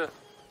Gefreite.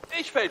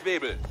 Ich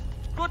Feldwebel.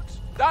 Gut,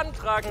 dann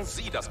tragen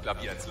Sie das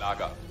Klavier ins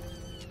Lager.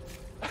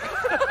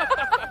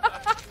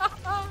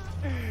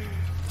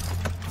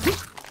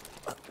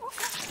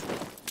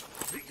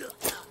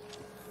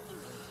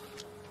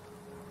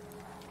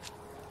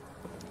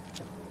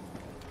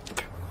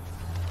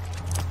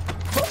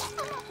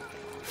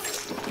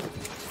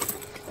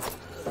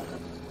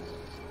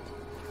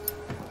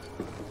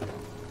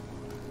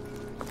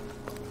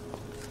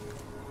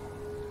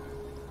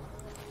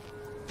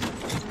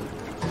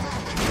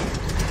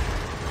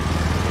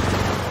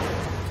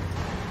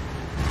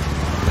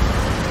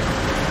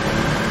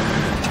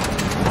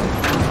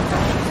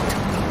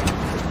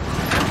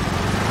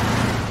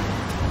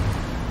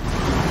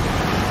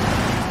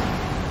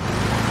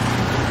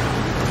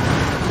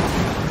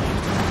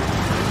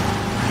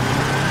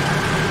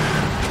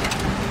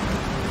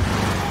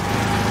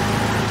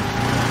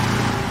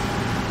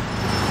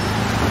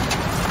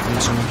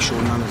 To make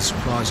sure none of the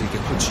supplies here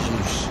get put to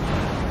use.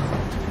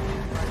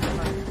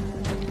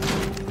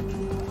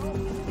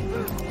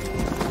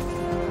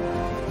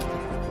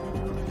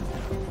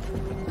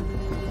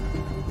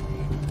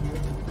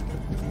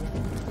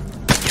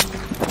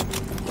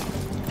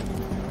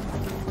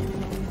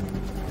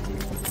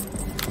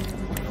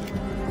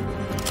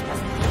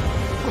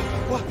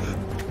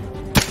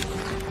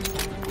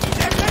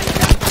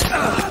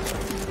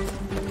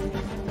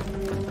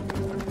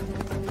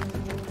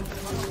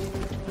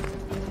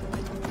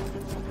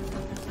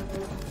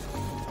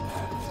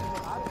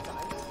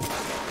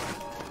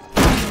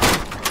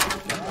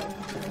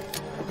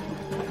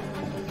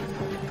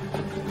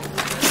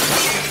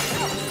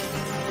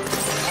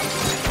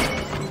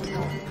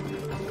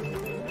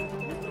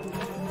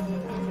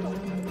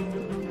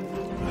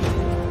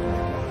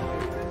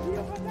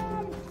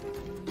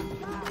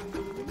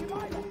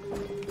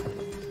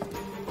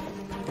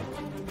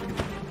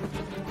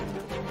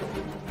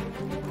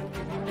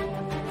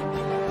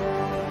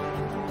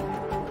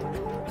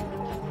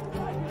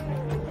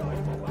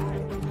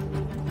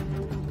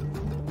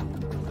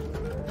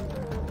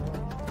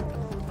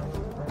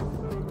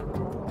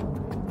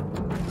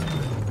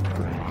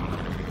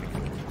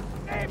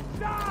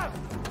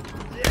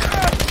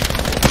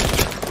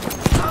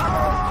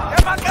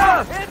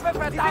 Hilfe,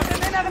 verdammt!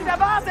 Im Inneren der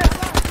Basis!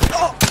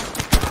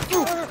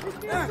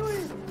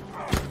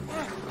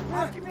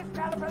 Die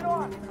Mistkerle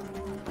verloren!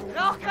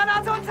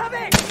 Rauchgranate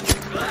unterwegs!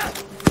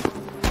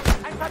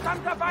 Ein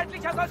verdammter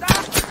feindlicher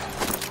Soldat!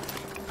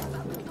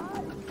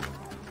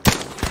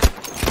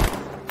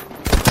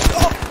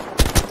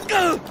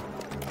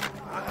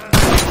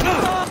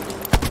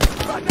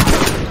 Verdammt!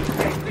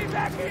 Ich bin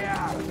weg hier!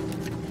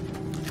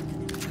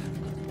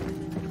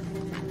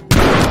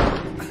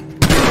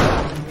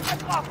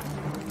 Getroffen!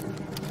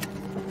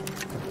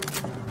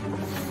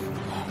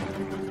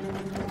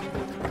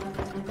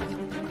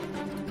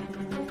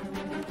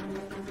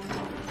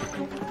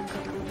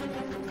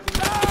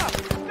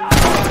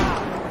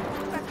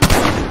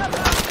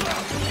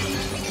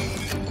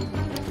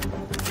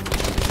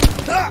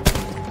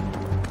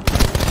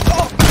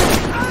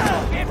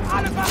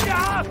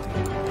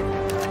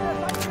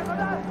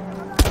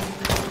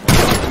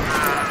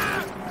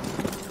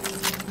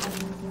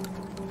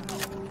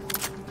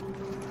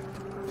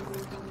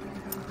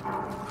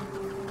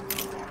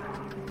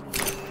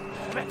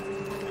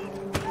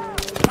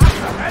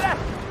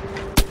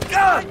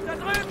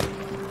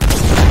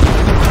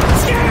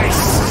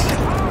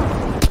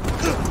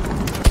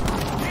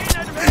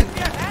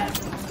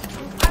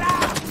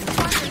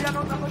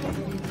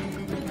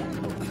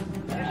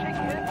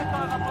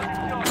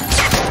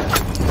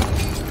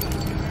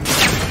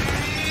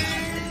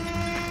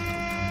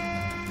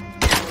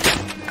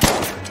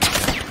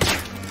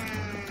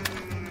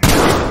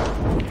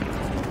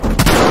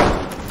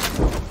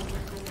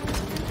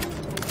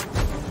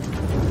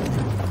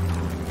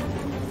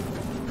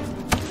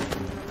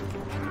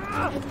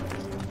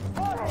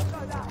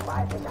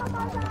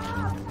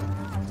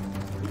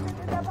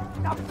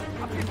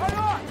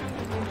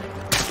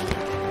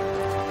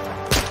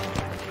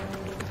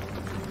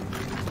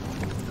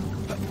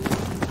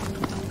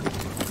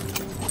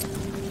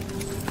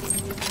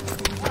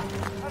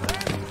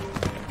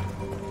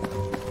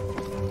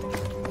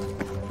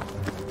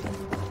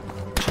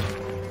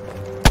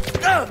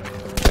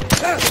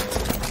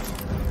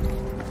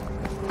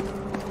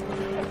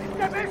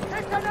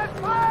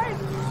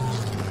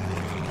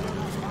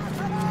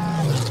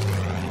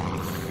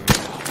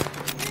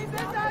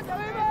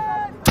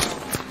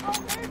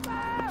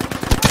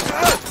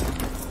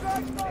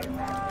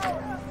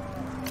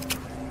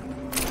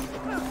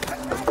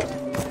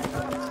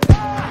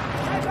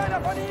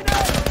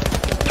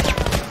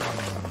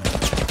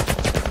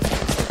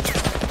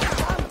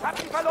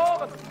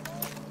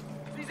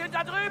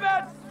 Da drüben!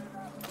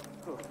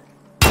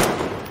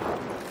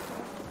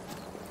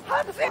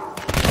 Haben Sie...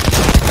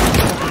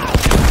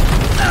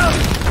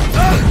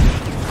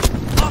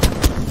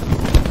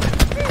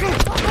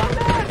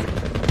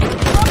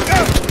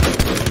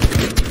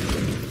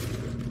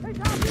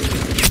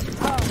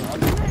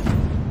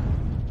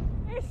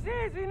 Ich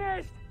sehe sie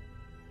nicht!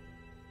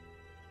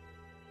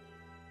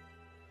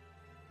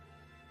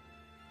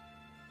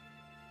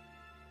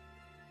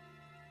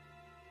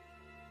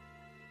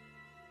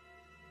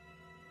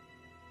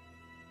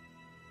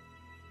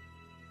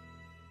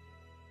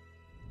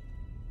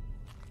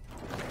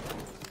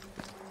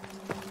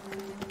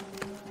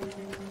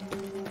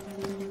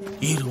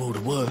 You do all the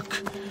work,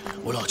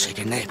 while I take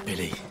a nap,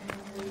 Billy.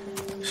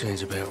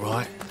 Sounds about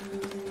right.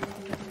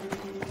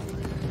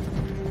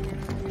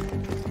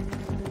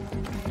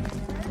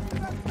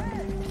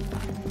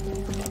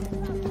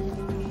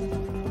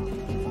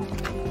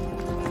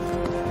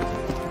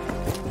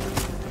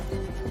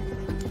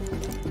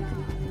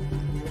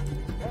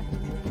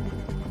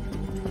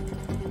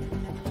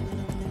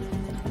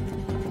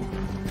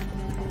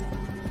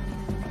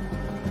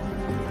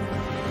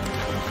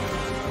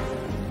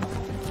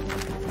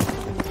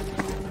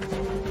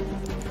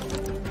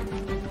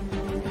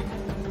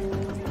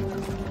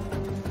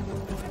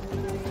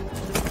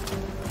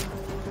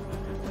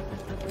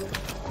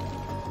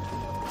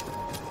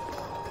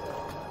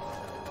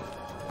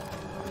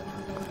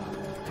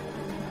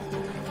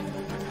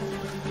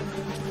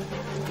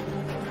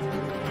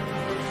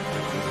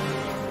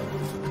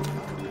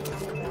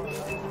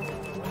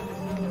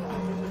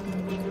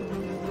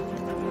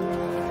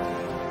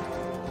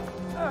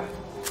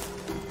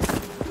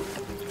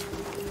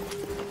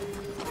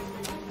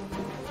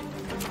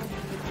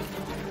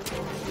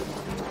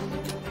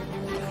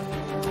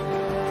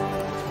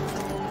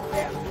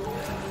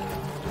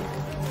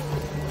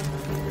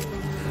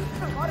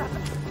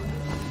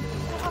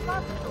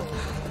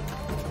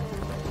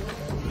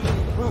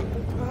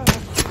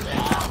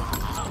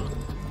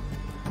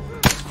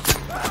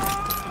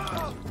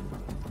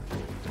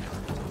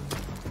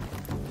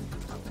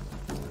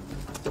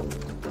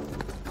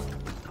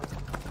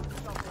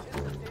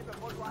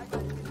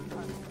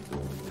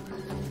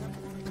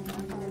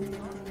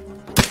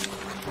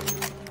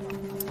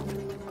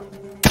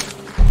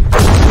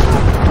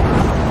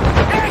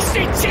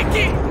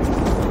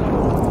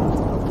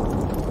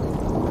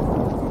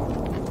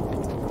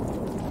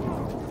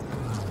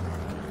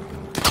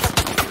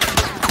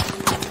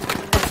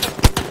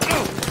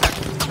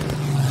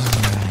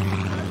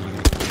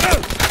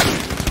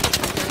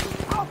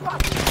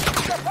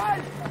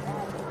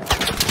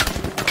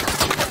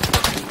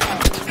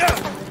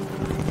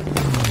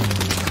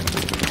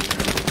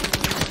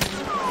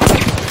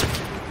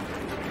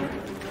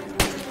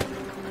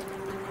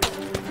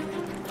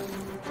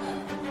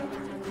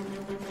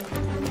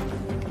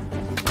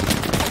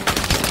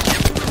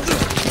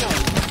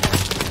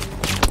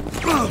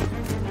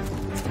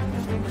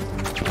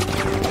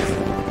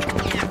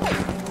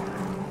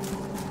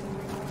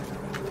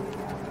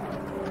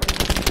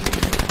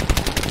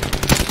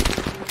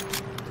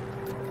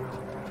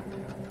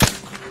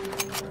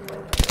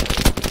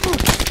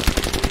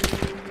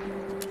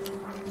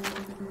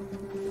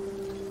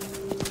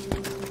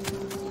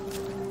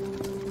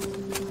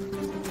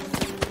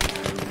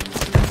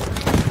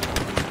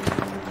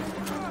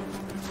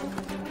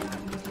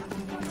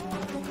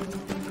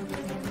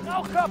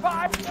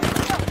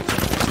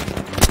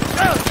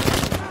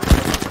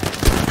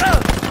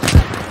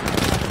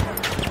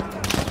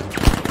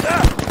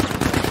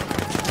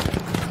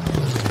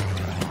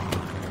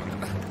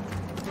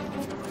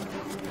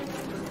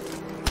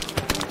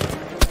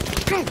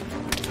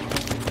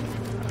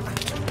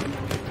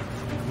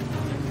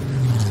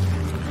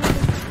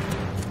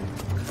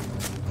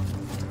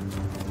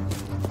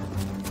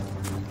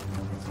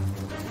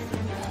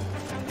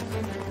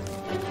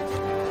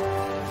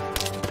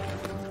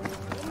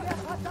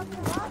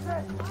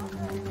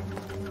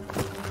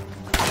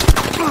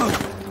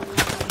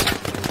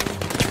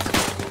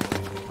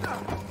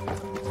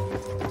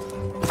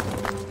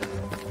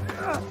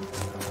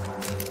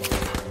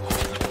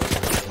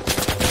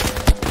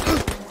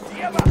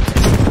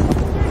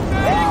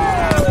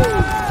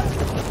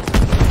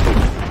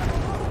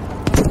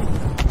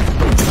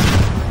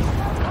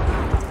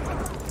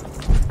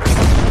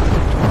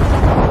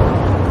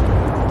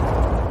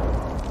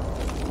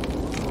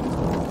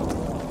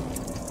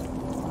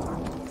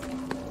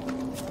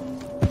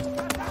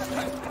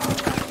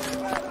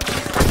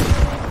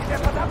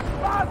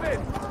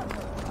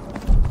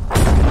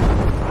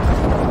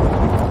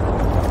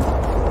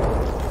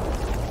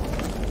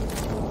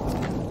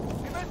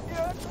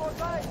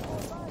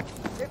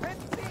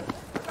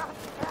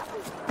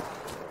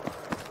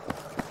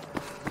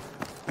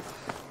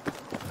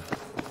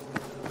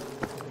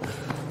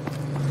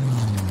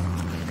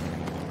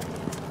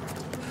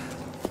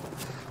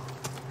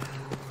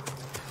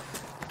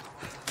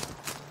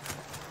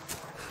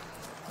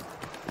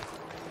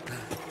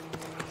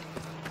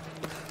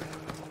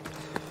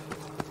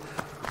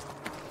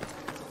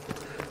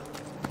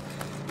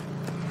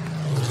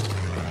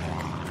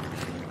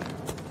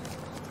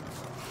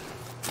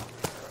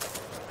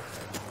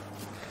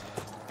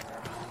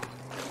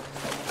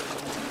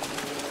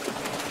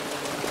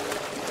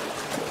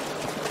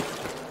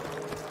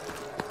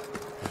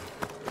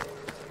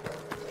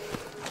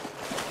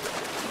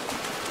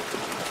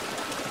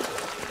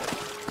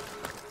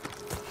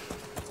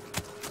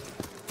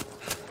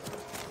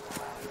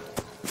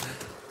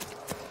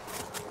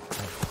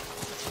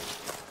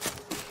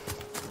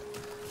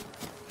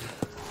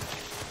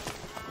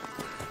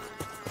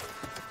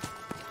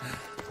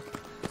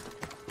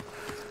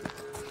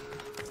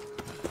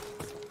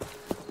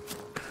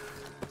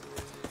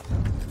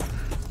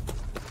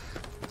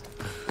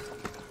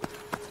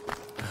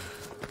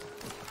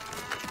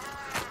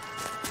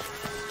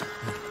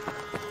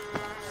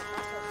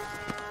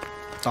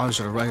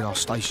 Those are the radar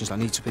stations that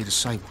need to be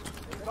disabled.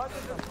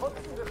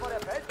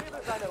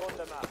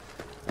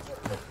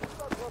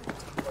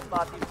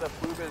 Martin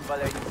verprügeln,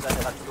 weil er ihm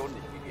seine Ration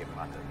nicht gegeben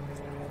hatte.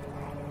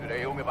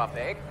 Der Junge war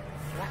weg.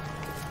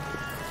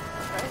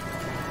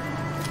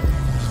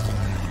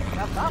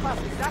 Da war was,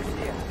 ich sag's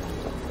dir.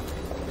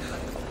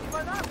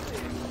 Mal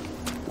nachsehen.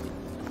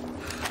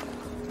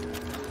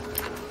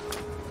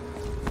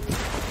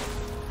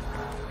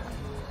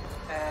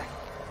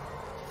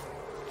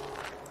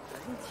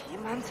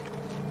 Irgendjemand?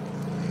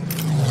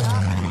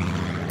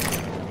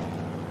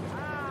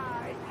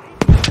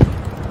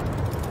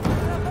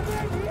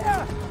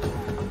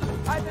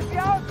 Haltet sie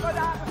aus,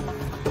 verdammt!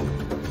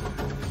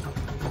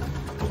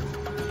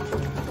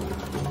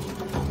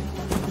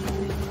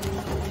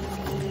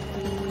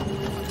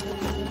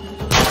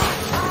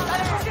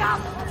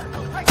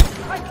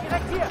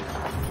 Direkt hier!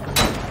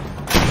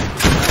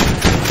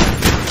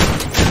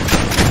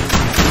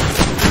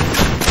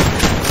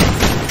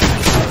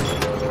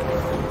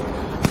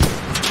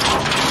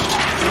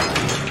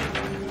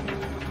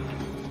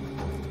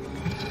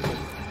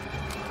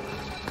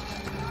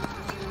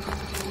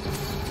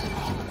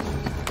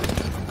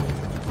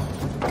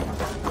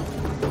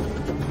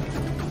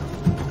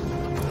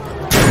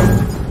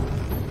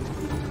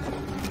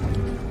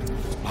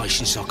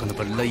 Mason's not going to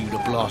believe the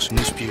blast from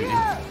this beauty.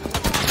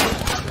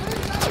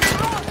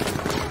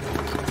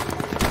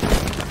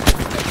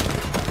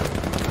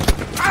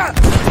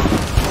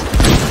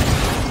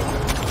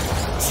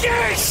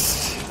 Yes!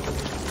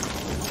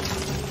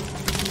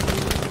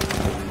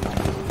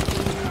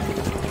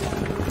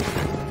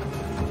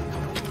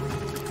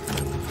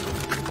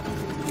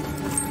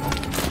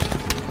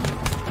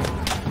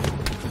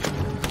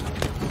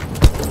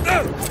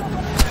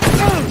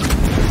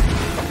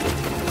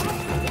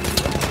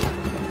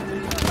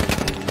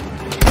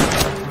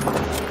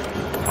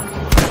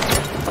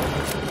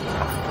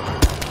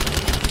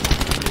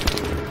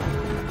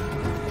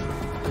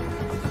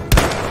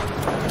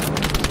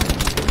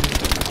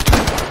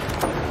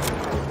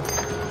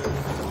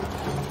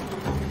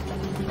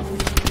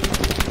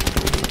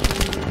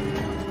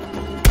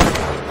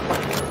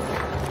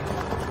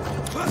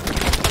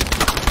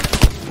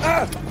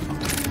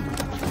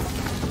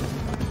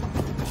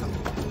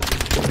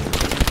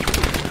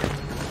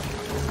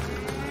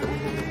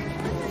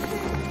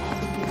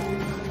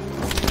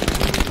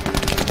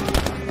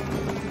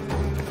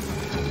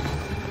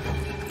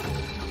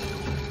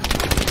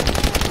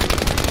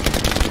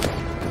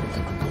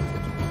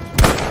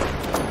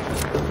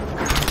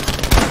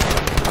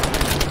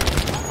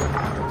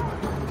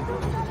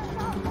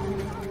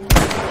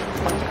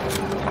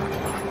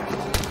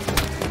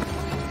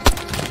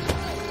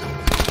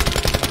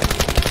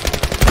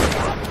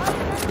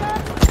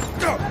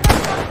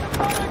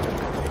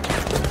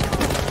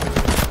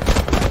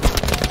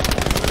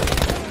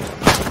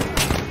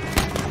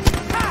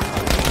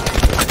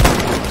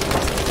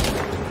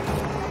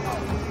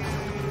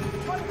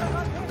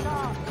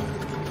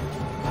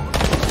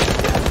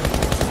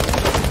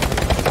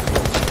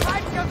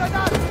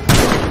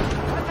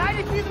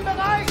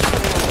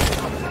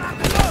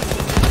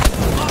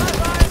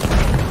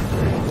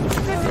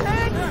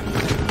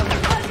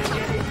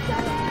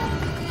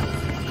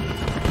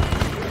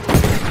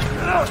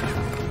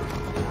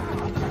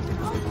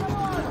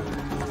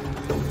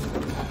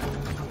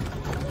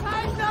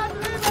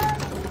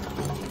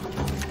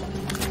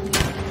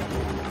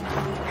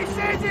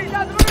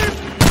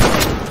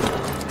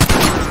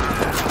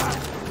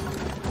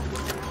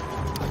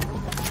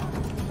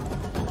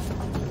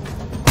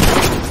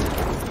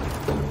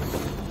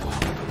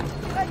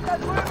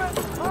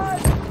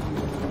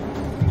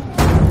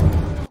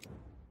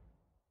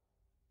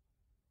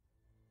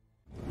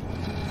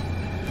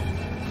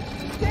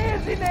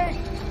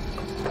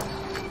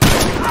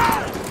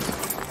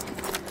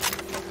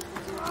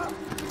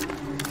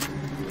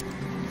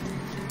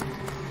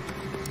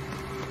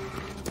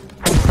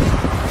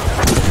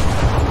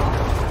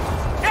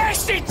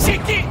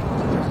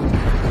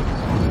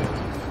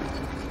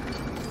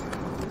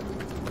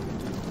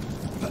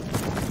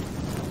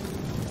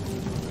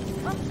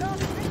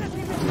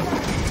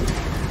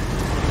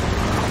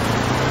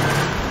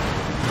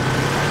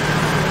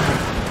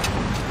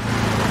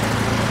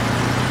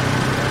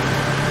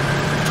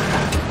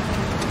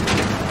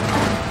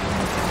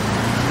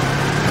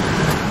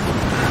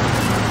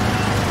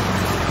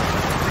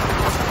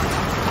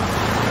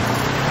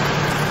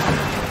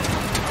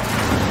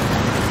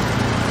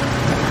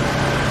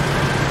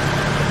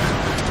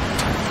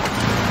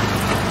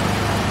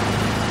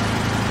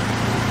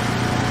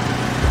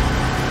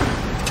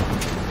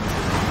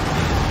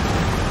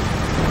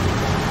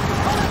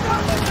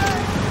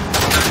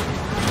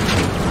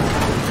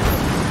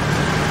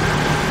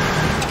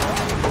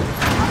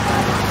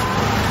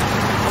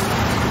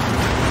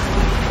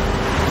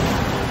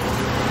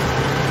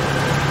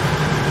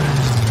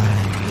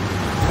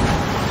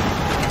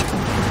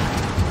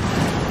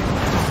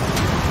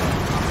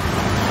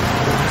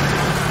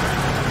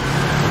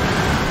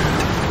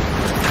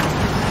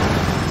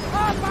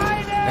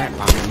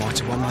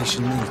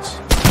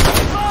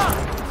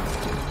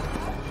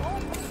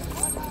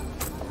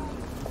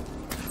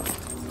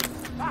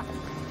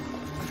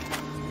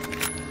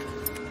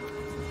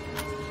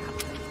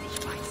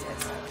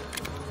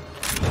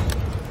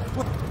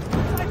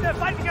 Vorne,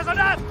 feindlicher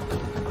Soldat!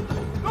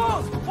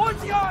 Los,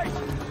 holt sie euch!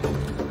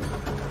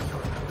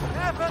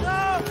 Werfe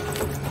raus!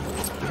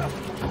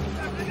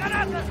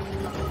 Granate!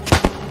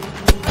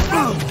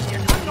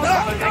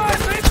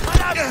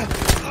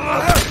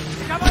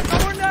 Ich habe einen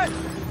verwundet!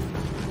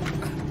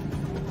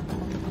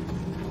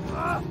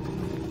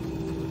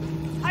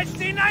 Heizt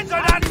sie hinein,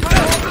 Soldaten!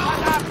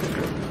 Verdammt!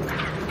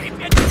 Gib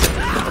mir die...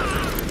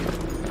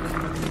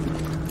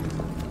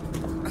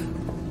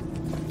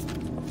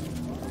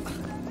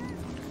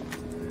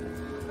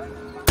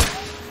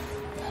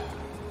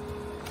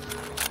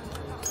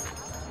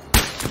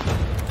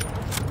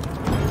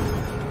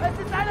 Es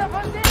ist einer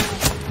von denen!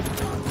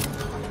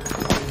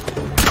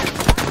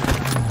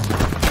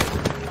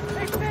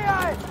 Ich sehe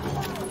einen!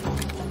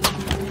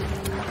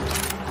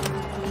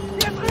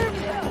 Hier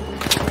drüben!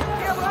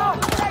 Hier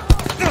braucht weg!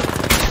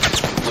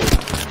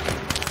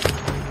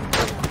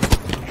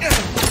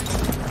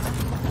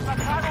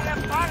 Vertragung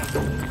empfangen!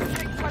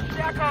 Schickt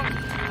Verstärkung!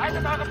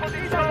 Haltet eure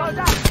Position,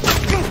 Soldat!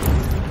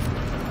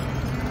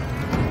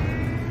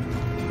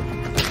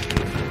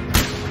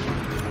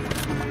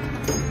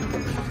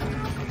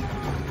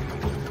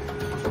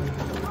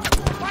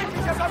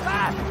 Feindlicher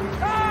Soldat!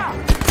 Da!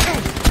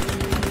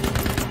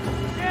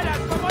 Jeder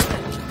ist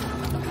verwundet!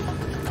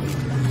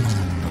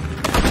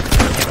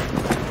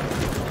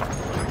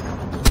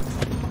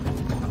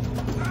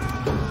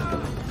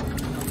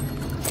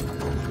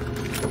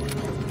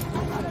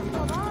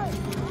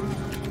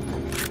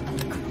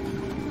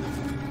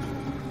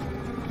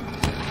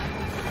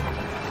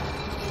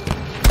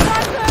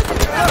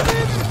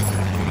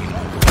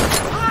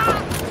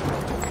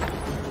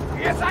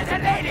 Ihr seid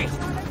erledigt!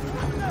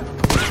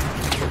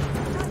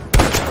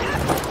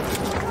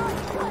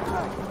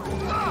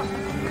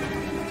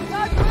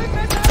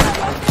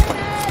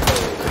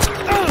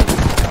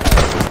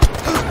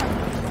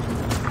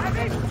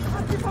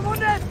 Hat sie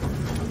verwundet!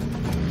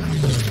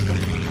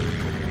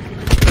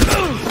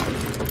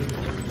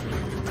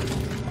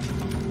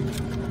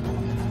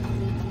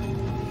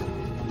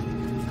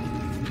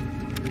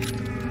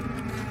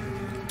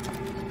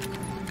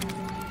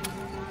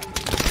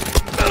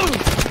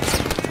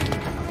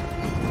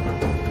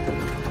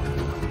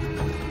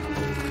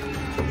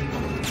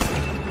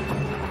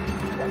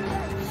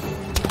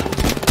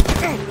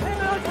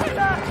 Himmel und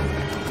Hölle!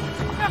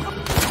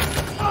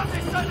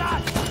 Vorsicht,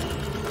 Soldat!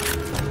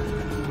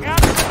 Ja.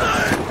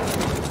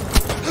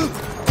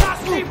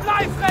 Lass die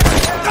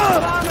Bleifresse!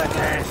 Arme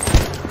dich!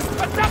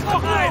 Verdammt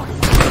noch ein!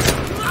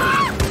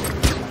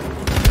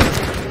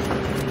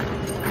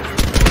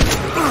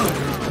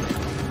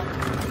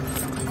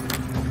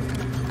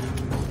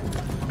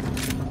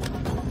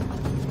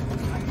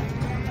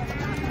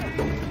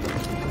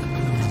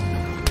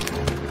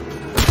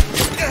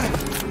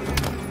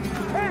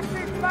 Hilf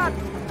dich, Mann!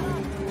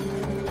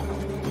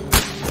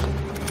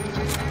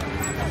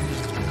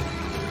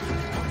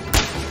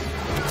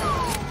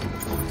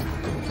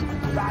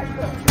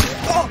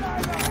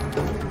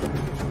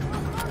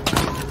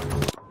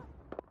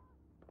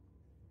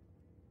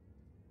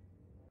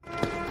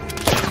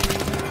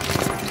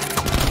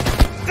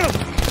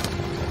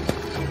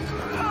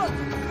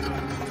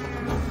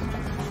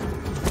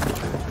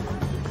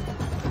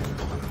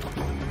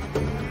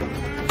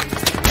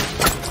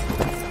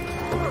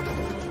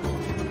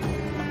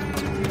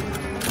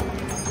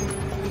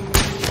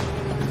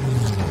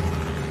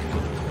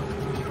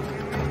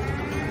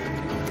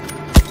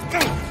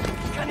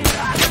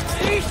 Kandidat!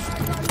 Ich!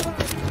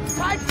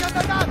 Feindlicher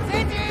Soldat!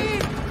 Seht ihr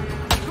ihn?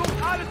 Sucht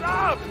alles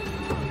ab!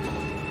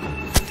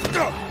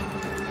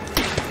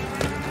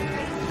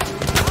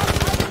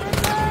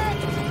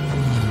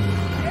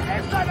 Ihr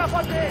helft einer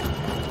von denen!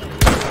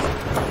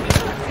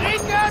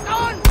 Krieg gehört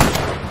uns!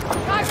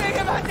 Schreib mir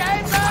jemand die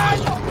Hände an!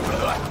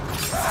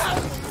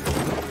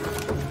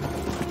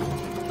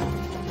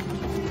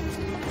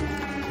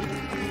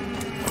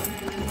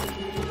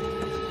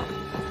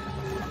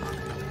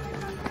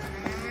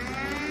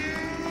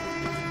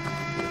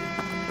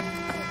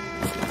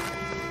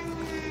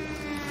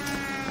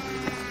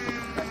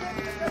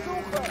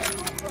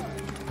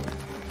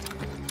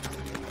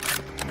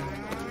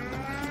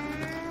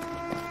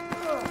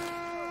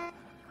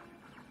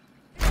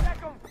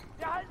 Deckung!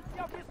 Wir halten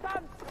sie auf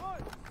Distanz!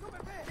 Zu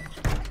Befehl!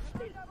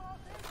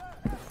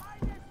 Der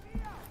Feind ist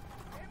hier!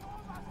 Im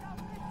Oberst!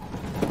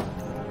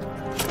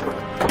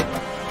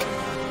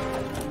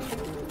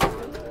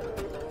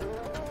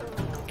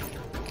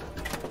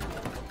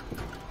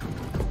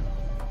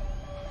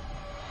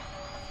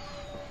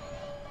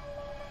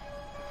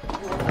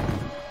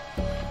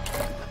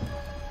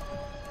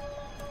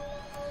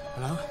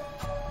 Hello?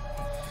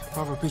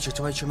 Bravo Bridger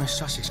to HMS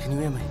Sussex, can you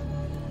hear me?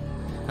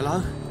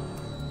 Hello?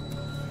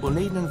 We'll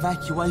need an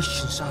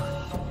evacuation, so...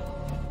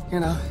 You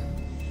know...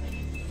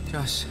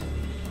 Just...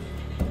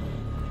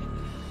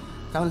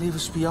 Don't leave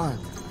us behind.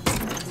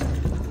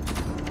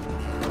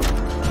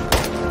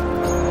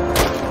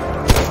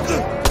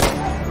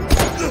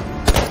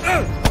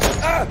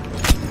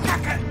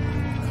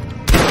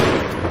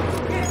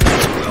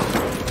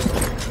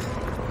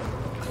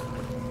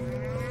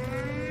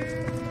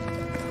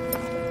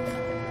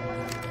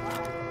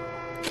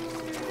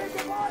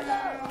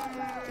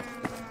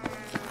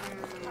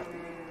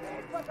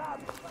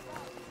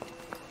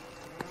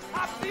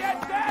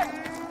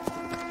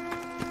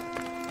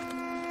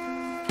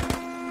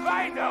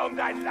 Feinde um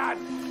dein Land!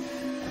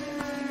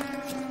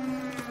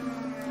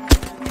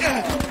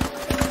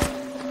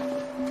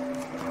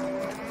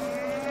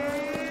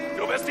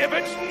 Du wirst dir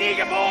wünschen, nie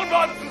geboren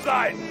worden zu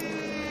sein!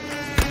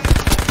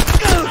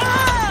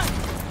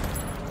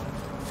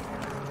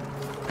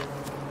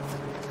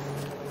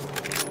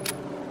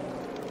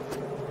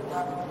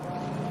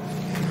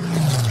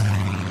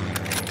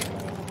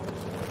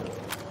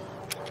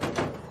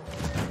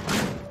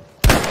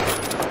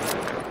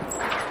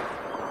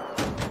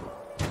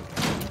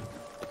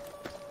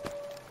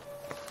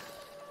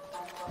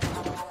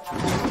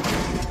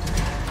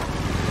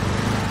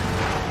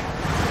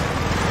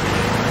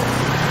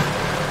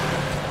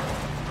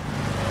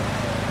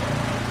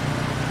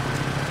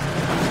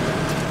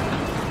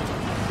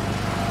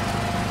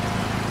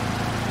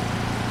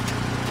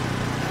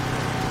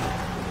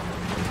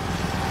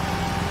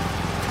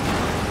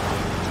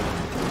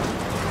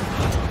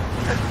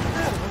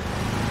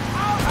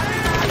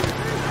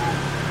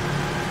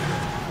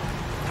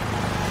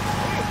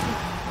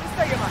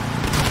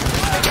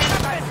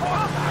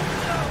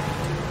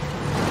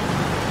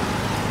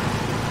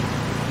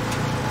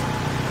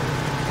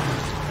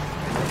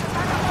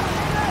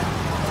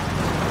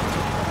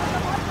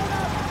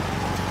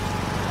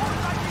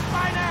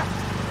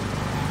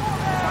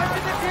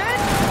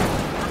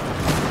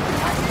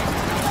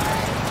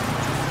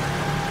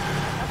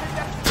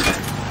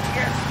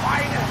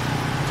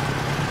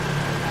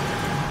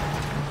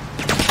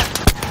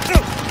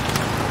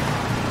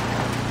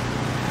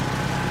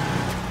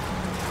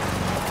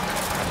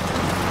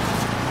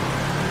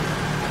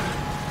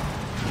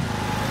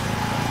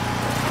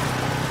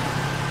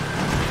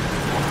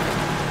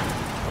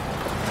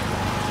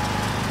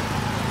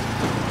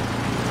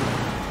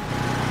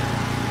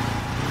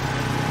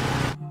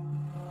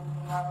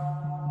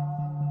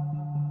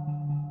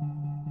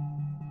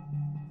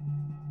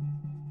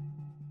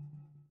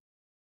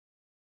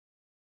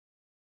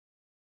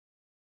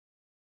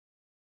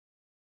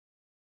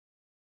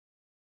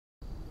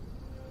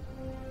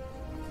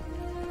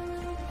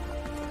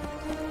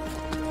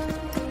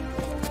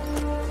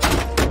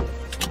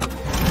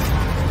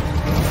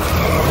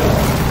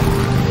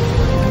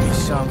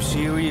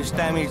 Serious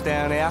damage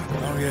down there.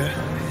 Oh, yeah?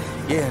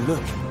 Yeah,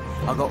 look.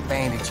 I got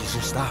bandages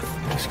and stuff.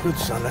 That's good,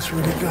 son. That's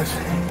really good.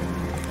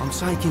 I'm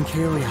taking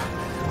care of you,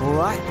 all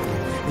right?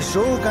 It's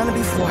all gonna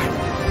be fine.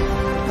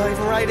 Don't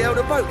even radioed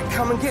a boat to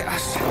come and get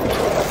us.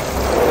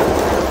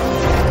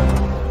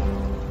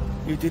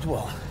 You did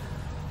what?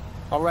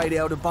 I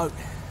radioed a boat.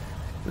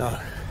 No.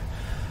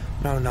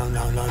 No.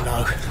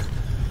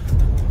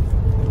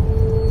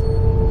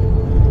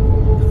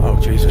 Oh,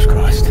 Jesus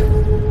Christ.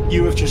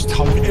 You have just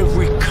told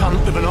every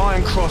cunt of an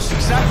Iron Cross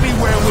exactly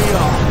where we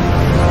are.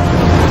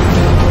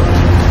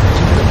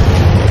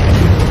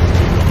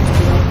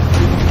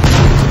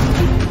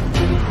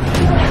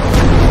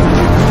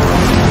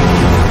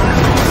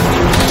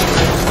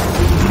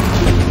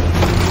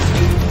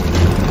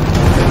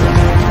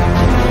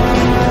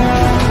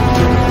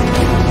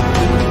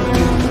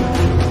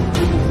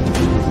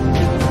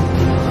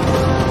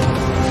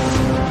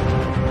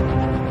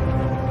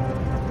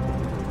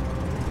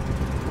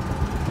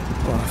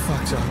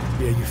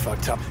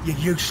 You're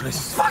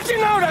useless. Fucking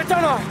know that,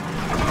 don't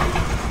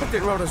I? I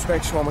did roll those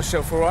bags for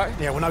myself, all right?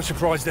 Yeah, well, no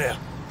surprise there.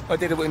 I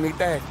did it with me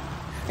dad.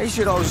 He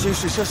said I was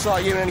useless just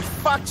like you, and he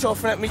fucked off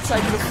and let me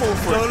take the fall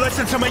for it. No,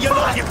 listen to me, you're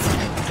not...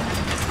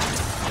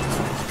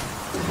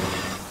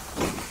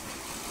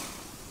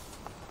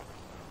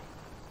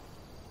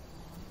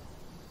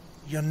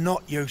 You're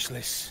not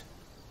useless.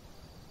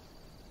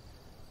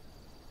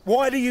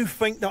 Why do you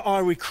think that I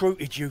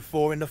recruited you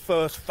for in the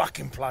first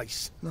fucking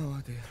place? No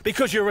idea.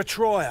 Because you're a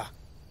trier.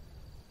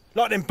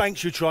 Like them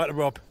banks you tried to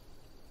rob.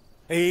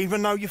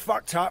 Even though you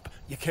fucked up,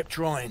 you kept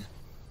trying.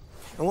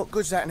 And what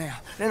good's that now?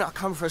 Then I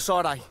come for a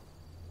side, eh?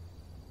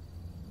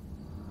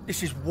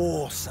 This is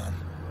war, son.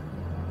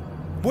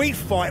 We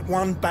fight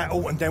one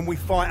battle and then we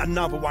fight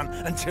another one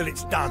until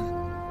it's done.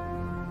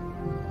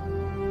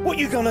 What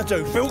you gonna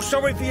do? Feel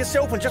sorry for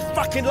yourself and just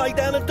fucking lay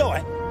down and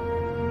die?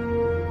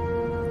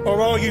 Or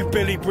are you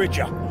Billy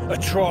Bridger, a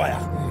trier?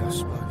 Yeah, I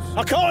suppose.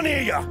 I can't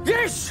hear you!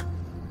 Yes!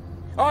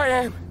 I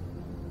am!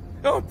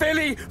 Oh,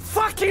 Billy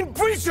fucking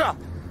Bridger!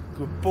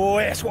 Good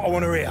boy, that's what I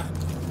want to hear.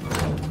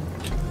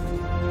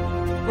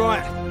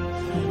 Right,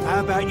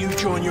 how about you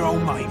join your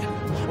old mate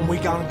and we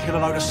go and kill a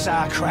load of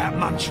sauerkraut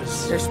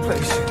munchers? Yes,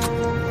 please.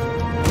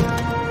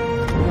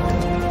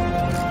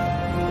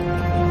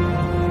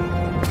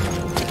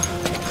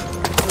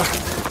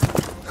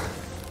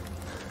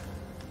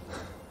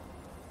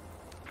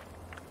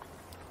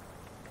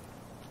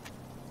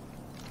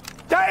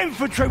 That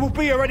infantry will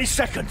be here any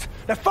second.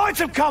 Now find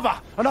some cover,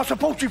 and I'll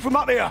support you from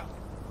up here.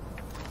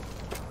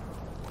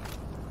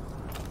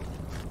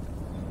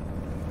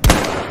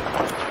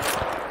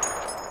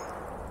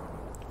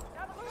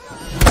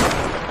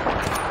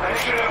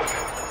 Listen up.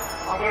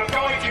 I'm going to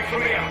guide you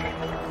from here.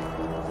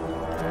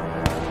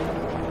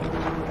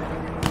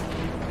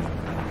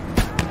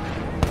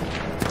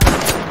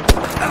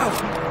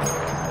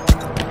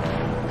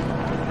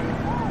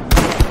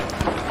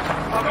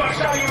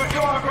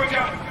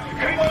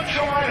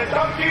 Commander,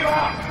 don't give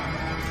up!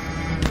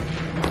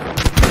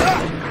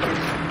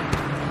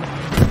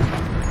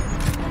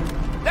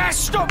 That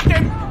stopped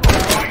him!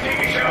 Right, keep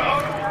your shirt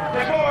on.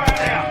 There's more out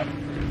there.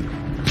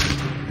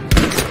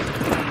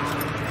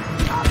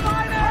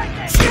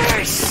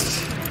 Yes!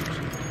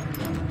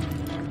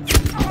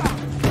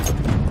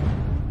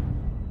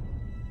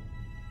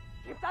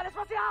 Gebt alles,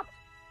 was ihr habt!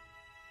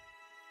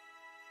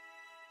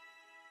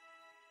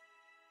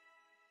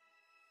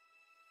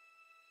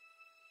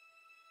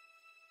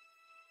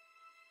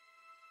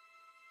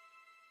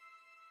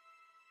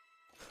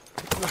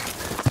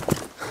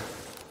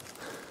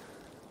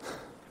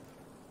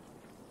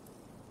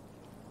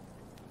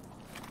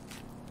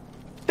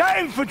 That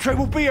infantry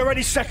will be here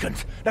any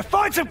second. Now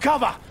find some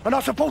cover, and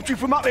I'll support you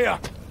from up here.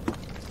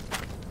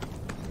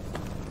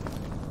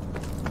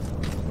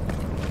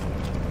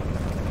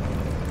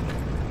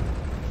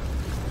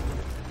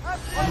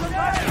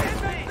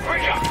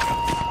 Bridger!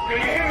 Do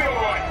you hear me all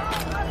right?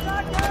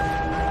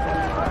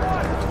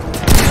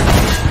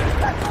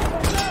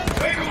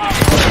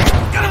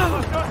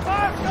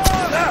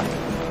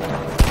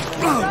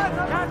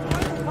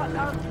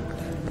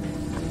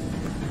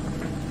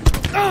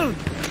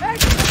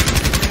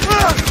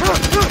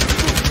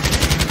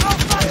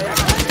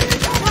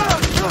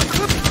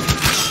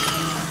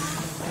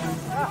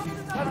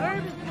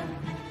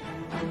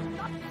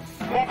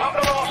 Move up the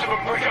last of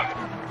them, Bridger!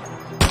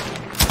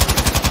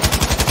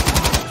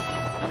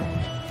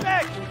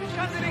 Weg! Ich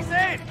kann sie nicht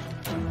sehen!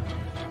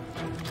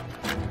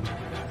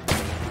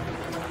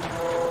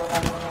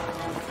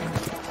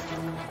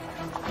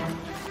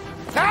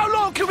 How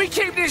long can we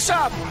keep this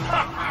up?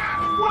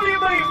 What do you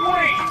mean,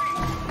 we?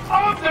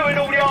 I'm doing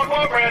all the hard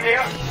work around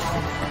here.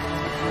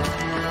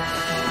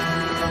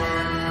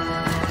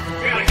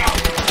 Here they go.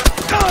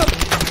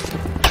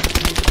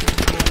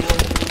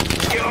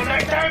 Get on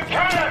that damn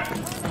cannon!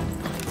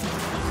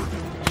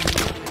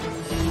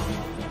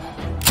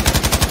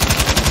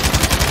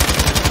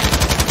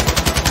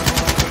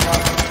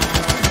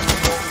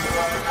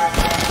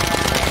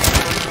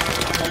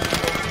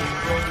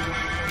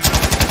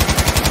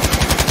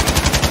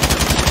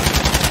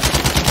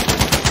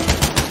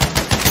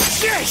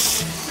 Yes!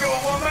 You're a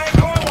one-man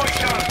highway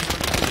show.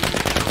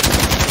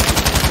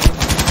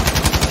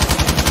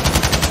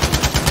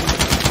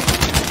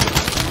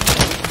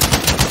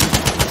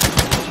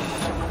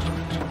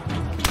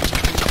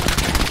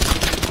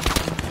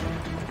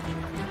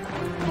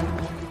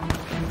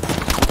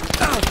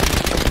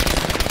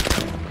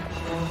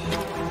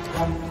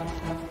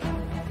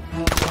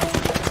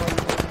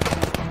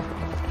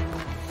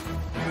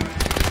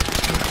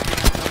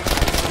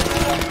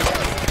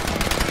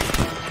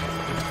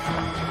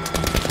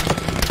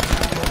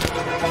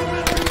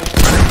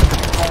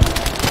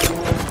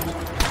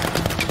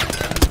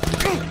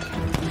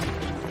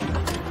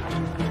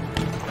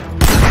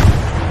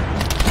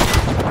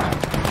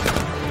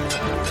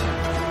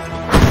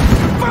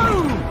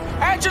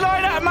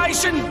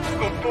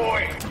 Good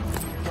boy.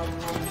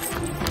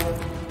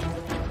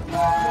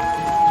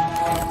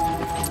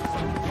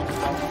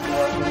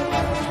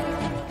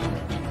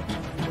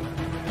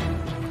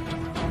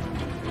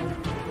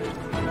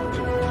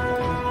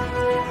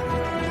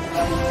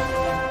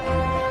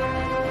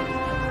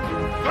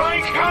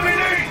 Plane's coming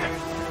in!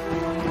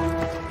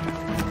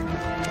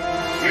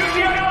 Use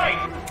the AI!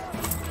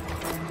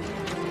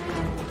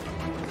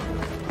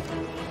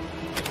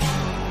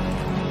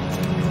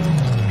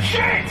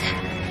 Shit!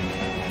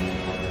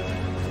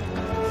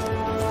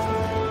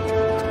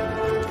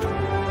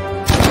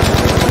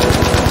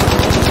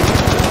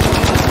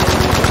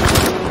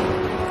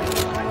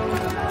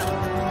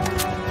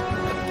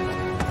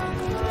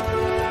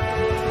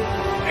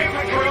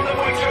 Infantry on the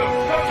way too!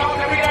 No time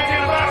to be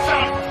acting about,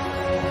 son!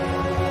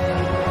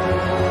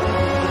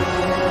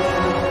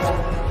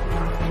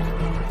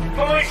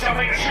 Find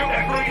something to shoot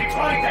that bleeding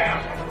plane down!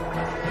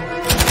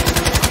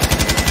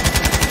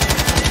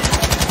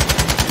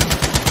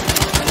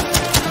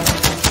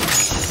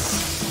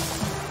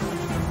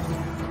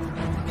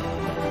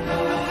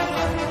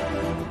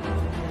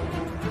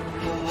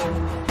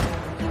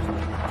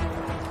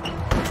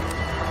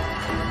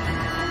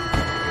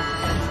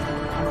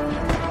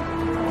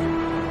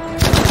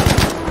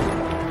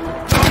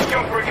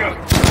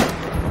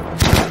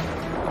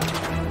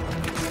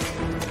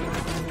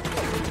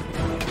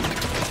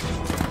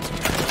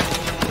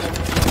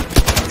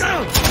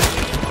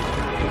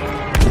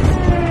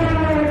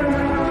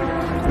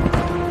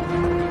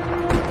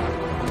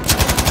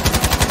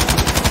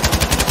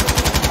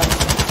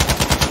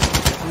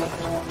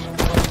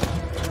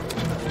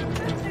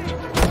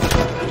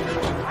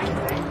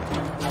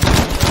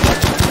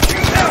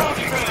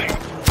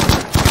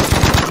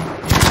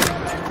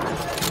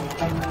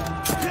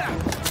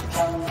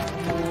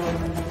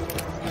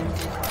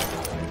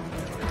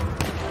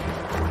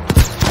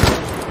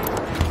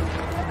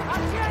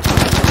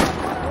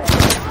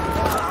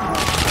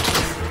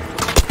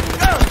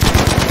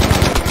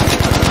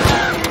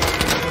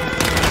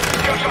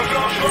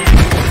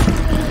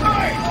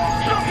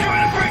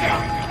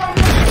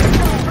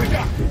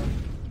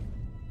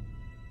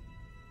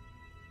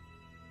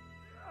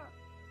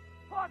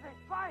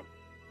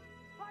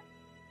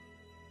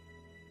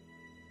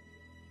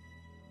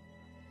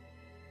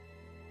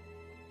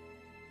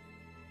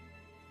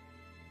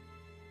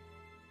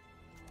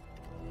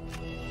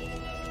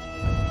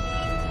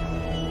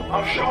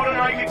 I'm sure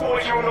the Navy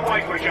boys are on the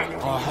way, Bridger.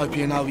 I hope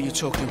you know what you're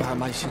talking about,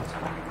 Mason.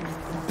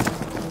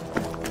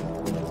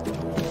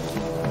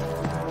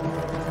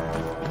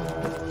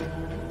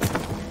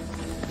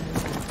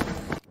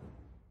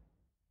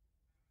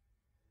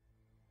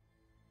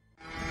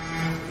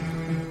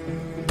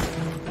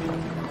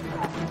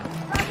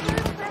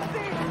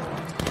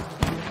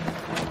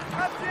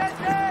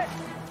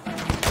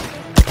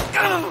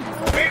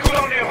 Vehicles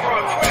on the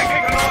approach. Better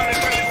keep an eye on this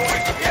Navy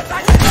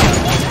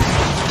boys.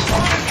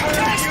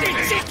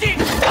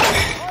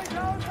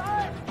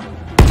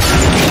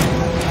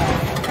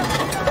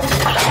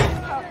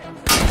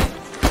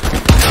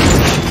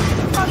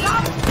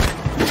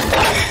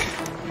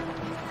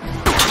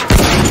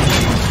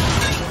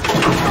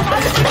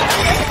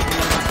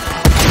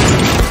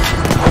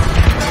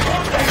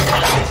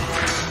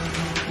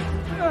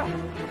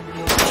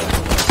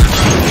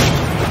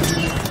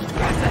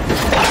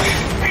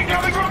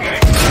 Incoming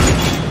rocket!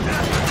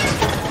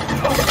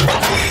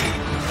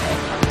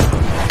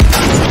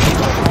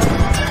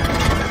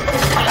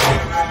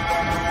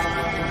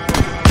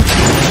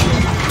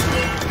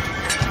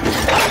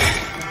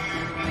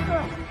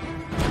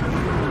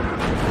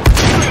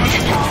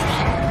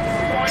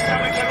 Find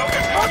something to knock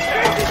a truck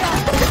down.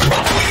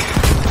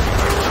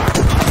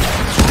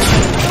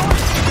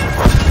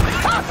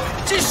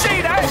 Did you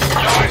see that?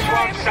 Nice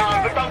one, son,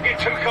 but don't get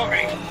too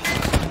cocky.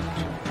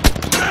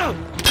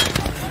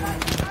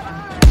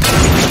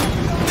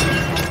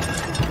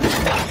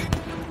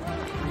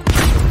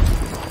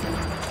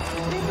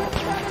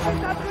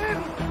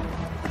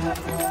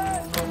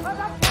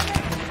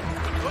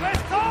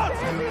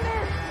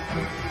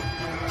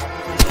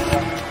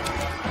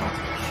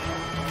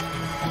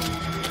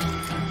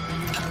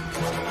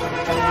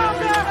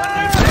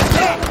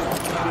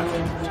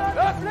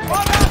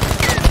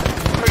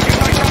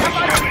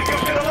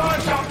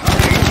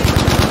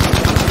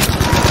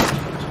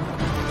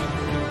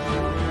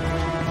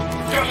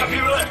 Just a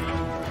few left.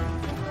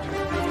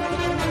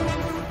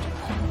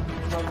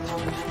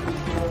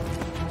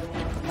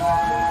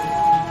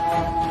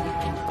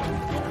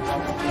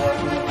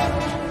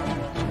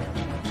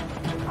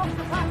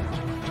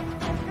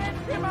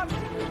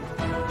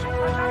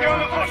 The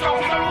other foot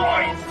soldiers on the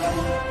way.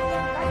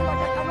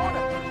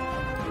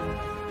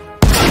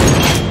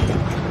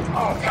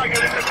 Oh, take a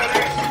listen to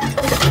this.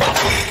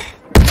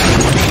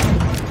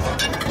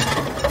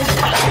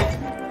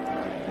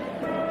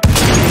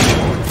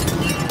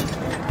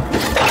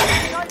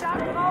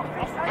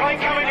 Plane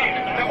coming in.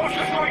 Now watch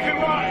the strafing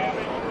run.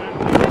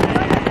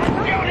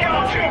 Get on the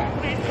archer.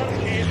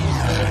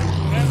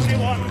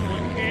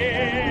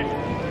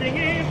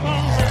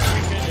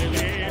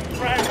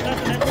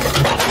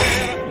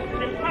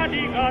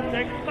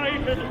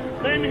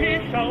 Then he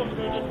shouted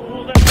to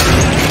the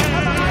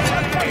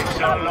It's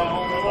a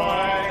long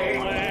way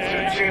to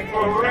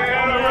Tipperary.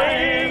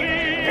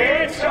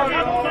 It's a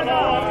long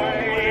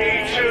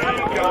way to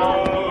go.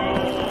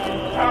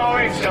 Oh,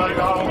 it's a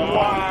long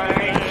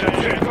way to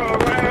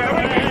Tipperary.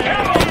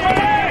 Come on,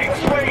 Meg,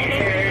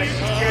 sweetest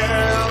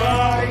girl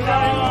I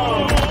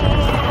know.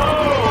 Oh,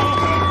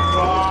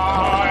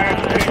 goodbye,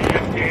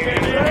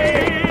 Piccadilly,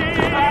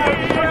 and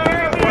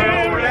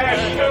farewell,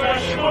 Leicester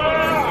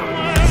Square.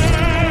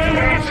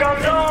 It's a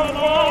long,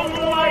 long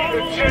way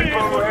to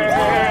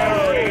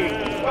Tipperary,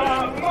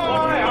 but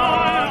my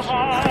heart,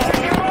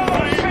 come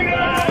on, sing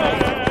along.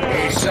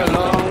 It's a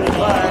long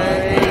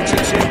way to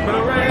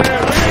Tipperary.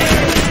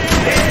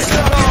 It's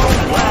a long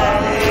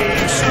way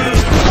to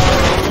go.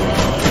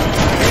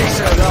 It's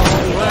a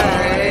long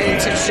way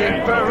to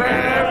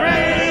Tipperary,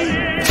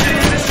 to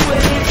the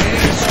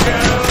sweetest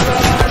girl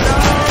I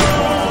know.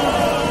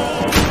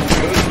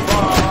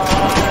 Goodbye,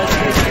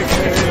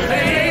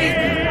 Piccadilly,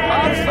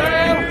 and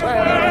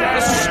farewell,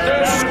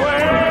 Leicester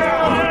Square.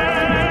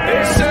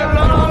 It's a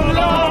long,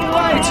 long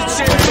way to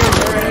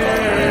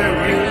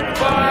Tipperary,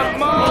 but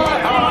my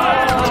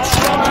heart's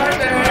right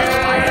there.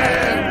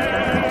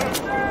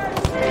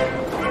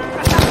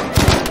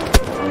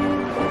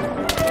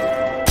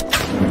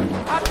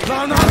 No,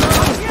 no, no!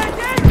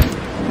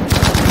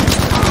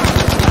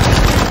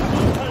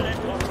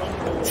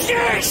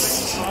 Yes!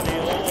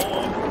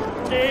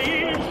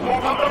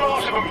 Walk up the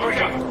last of them,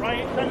 Bridger.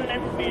 right and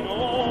let me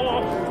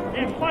know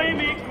if I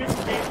make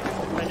mistakes.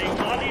 Telling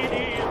all it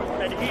is,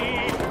 said he.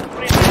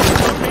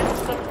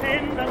 Remember, the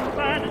pen and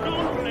bad,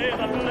 don't lay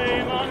the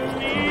blame on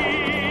me.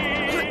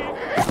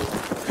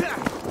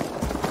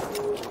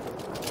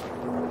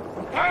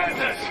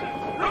 Panthers!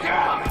 Look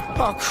out!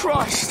 Oh,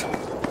 Christ!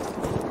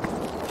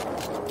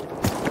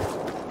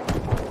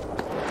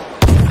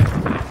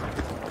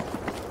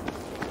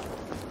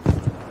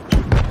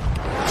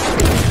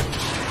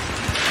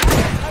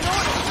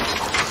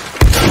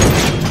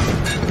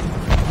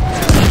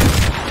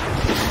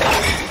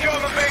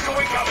 German vehicle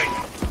incoming!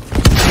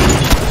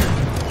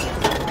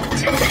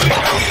 You can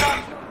get those, son!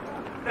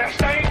 Now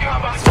stay in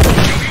cover.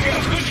 You can get a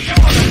good shot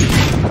of them.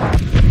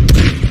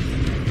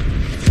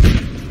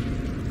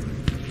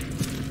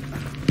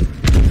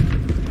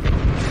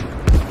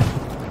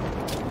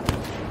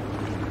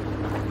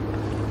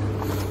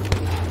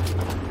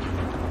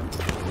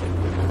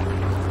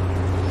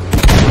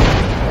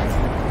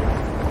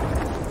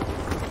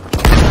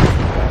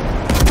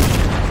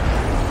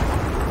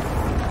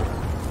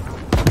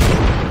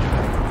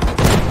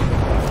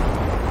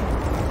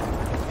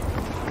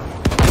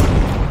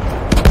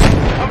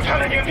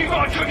 telling you, if you've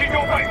got a trick in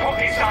your back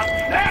pocket, son,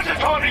 now's the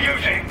time to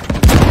use it.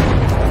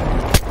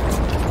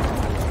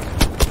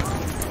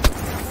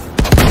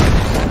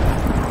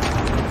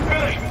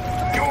 Billy,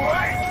 you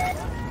alright?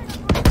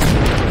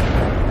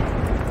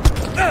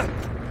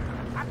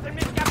 Habt ihr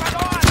mich ja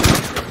verloren!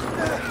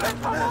 Bin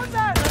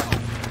verwundet!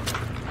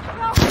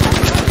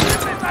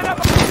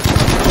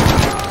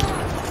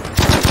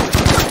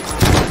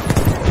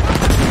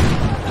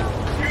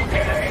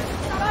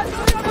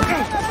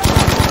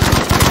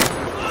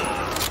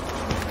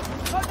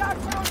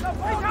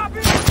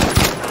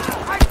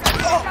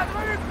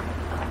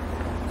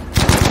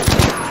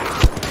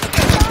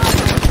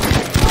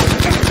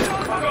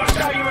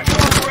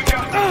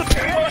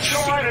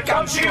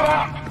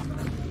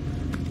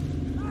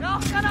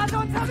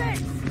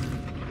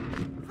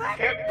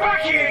 Get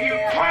back here, you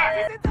crap!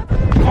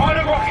 Find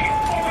a rocket,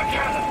 or a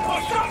cannon,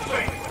 or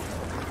something!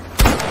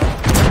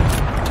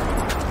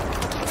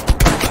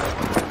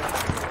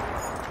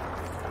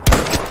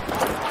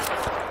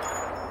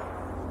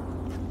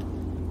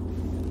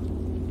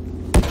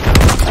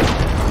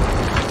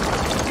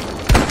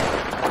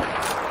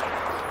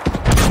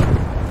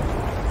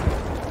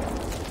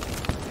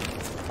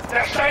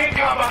 Now stay in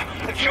cover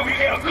until we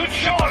get a good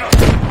shot on them!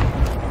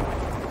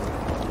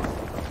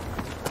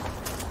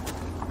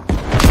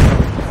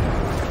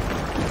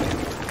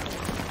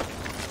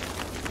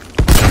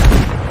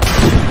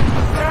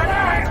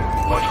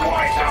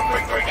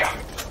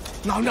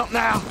 No, not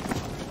now.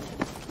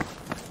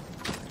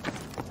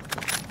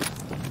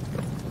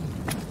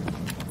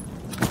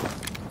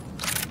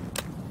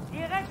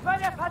 Direkt bei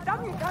der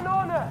verdammten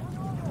Kanone!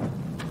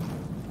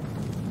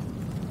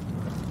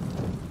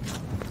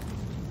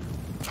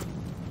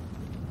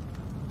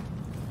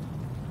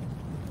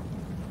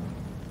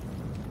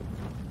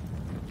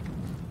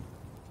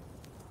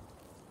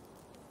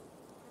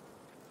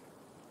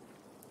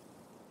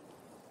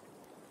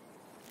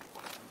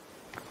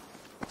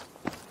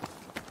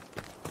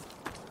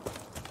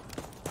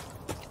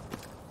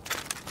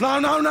 No,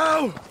 no,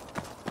 no!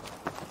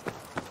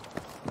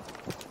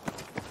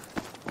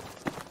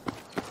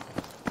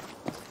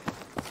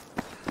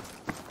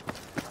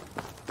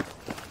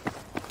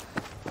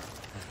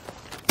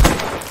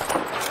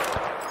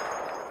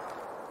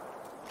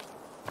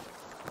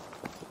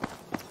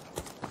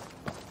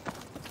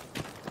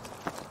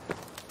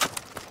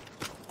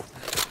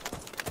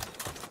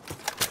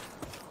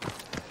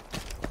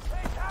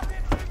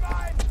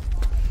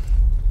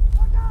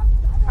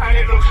 And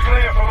it looks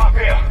clear from up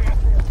here.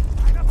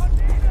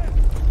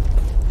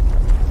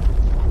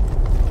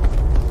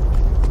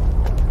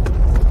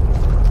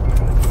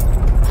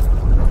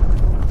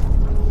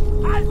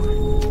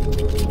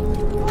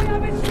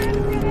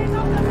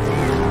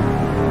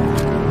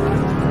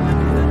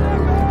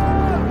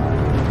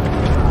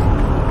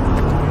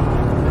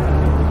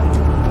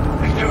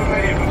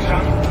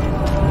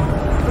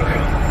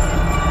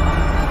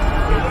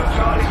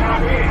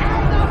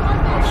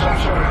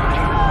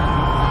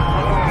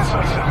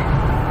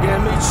 Yeah,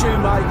 me too,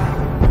 mate.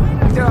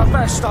 We did our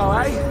best, though,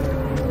 eh?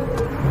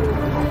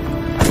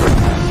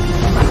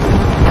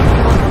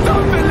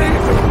 Don't believe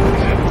it!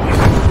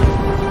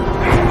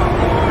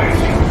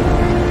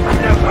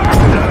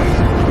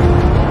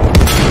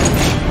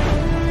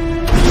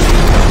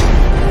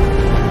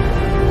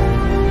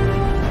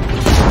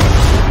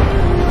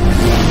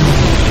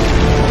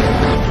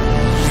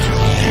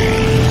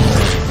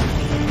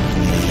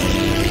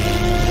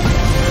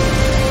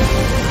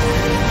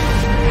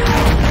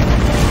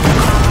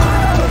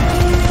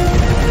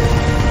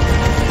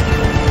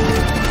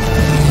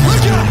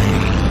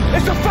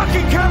 It's the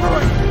fucking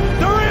cavalry!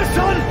 They're here,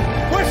 son!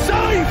 We're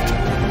saved!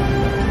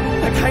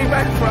 They came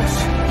back for us.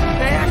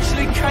 They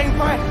actually came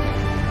back.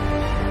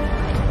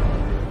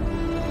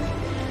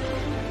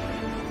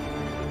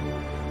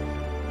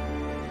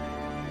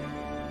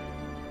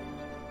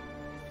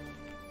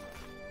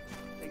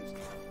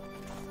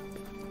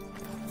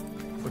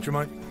 What you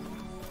mean?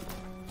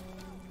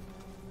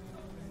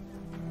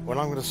 Well,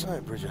 I'm going to say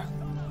it, Bridger.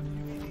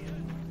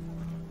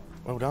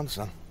 Well done,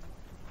 son.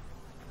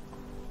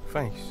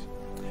 Thanks.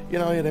 You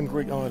know, yeah, them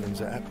Greek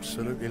islands are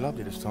absolutely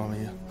lovely this time of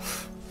year.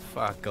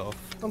 Fuck off.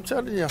 I'm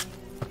telling you.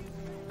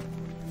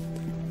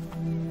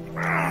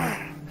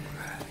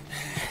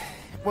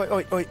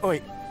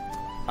 Wait.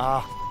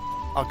 Ah,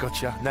 I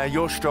got you. Now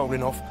you're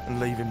strolling off and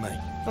leaving me.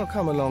 Oh,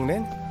 come along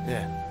then.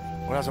 Yeah.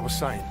 Well, as I was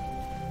saying,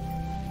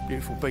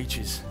 beautiful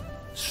beaches,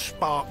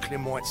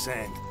 sparkling white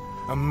sand,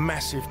 and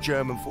massive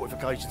German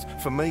fortifications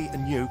for me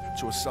and you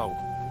to assault.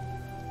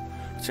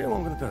 I'll tell you what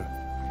I'm going to do.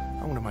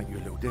 I'm going to make you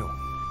a little deal.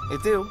 A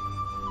deal?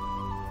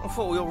 I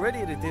thought we already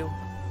had a deal.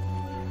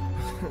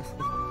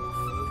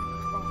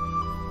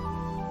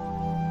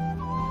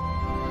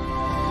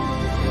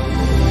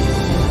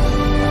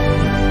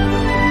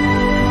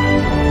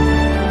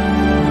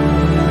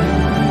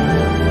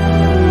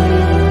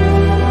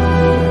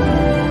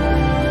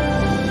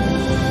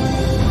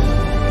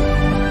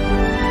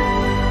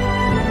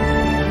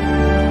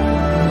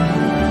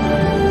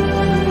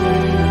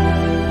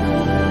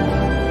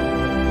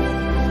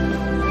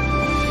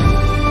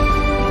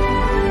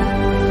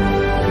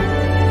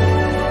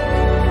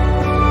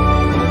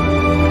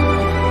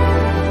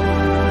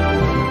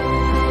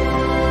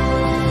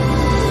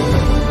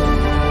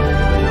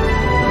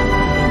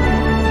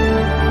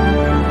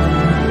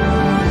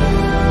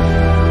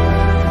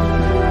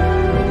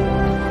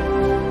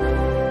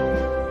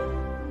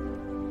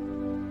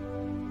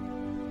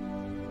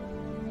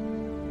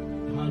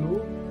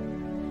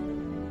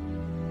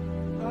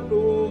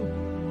 Hallo?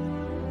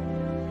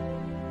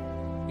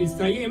 Ist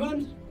da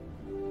jemand?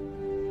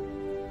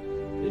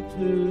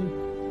 Bitte.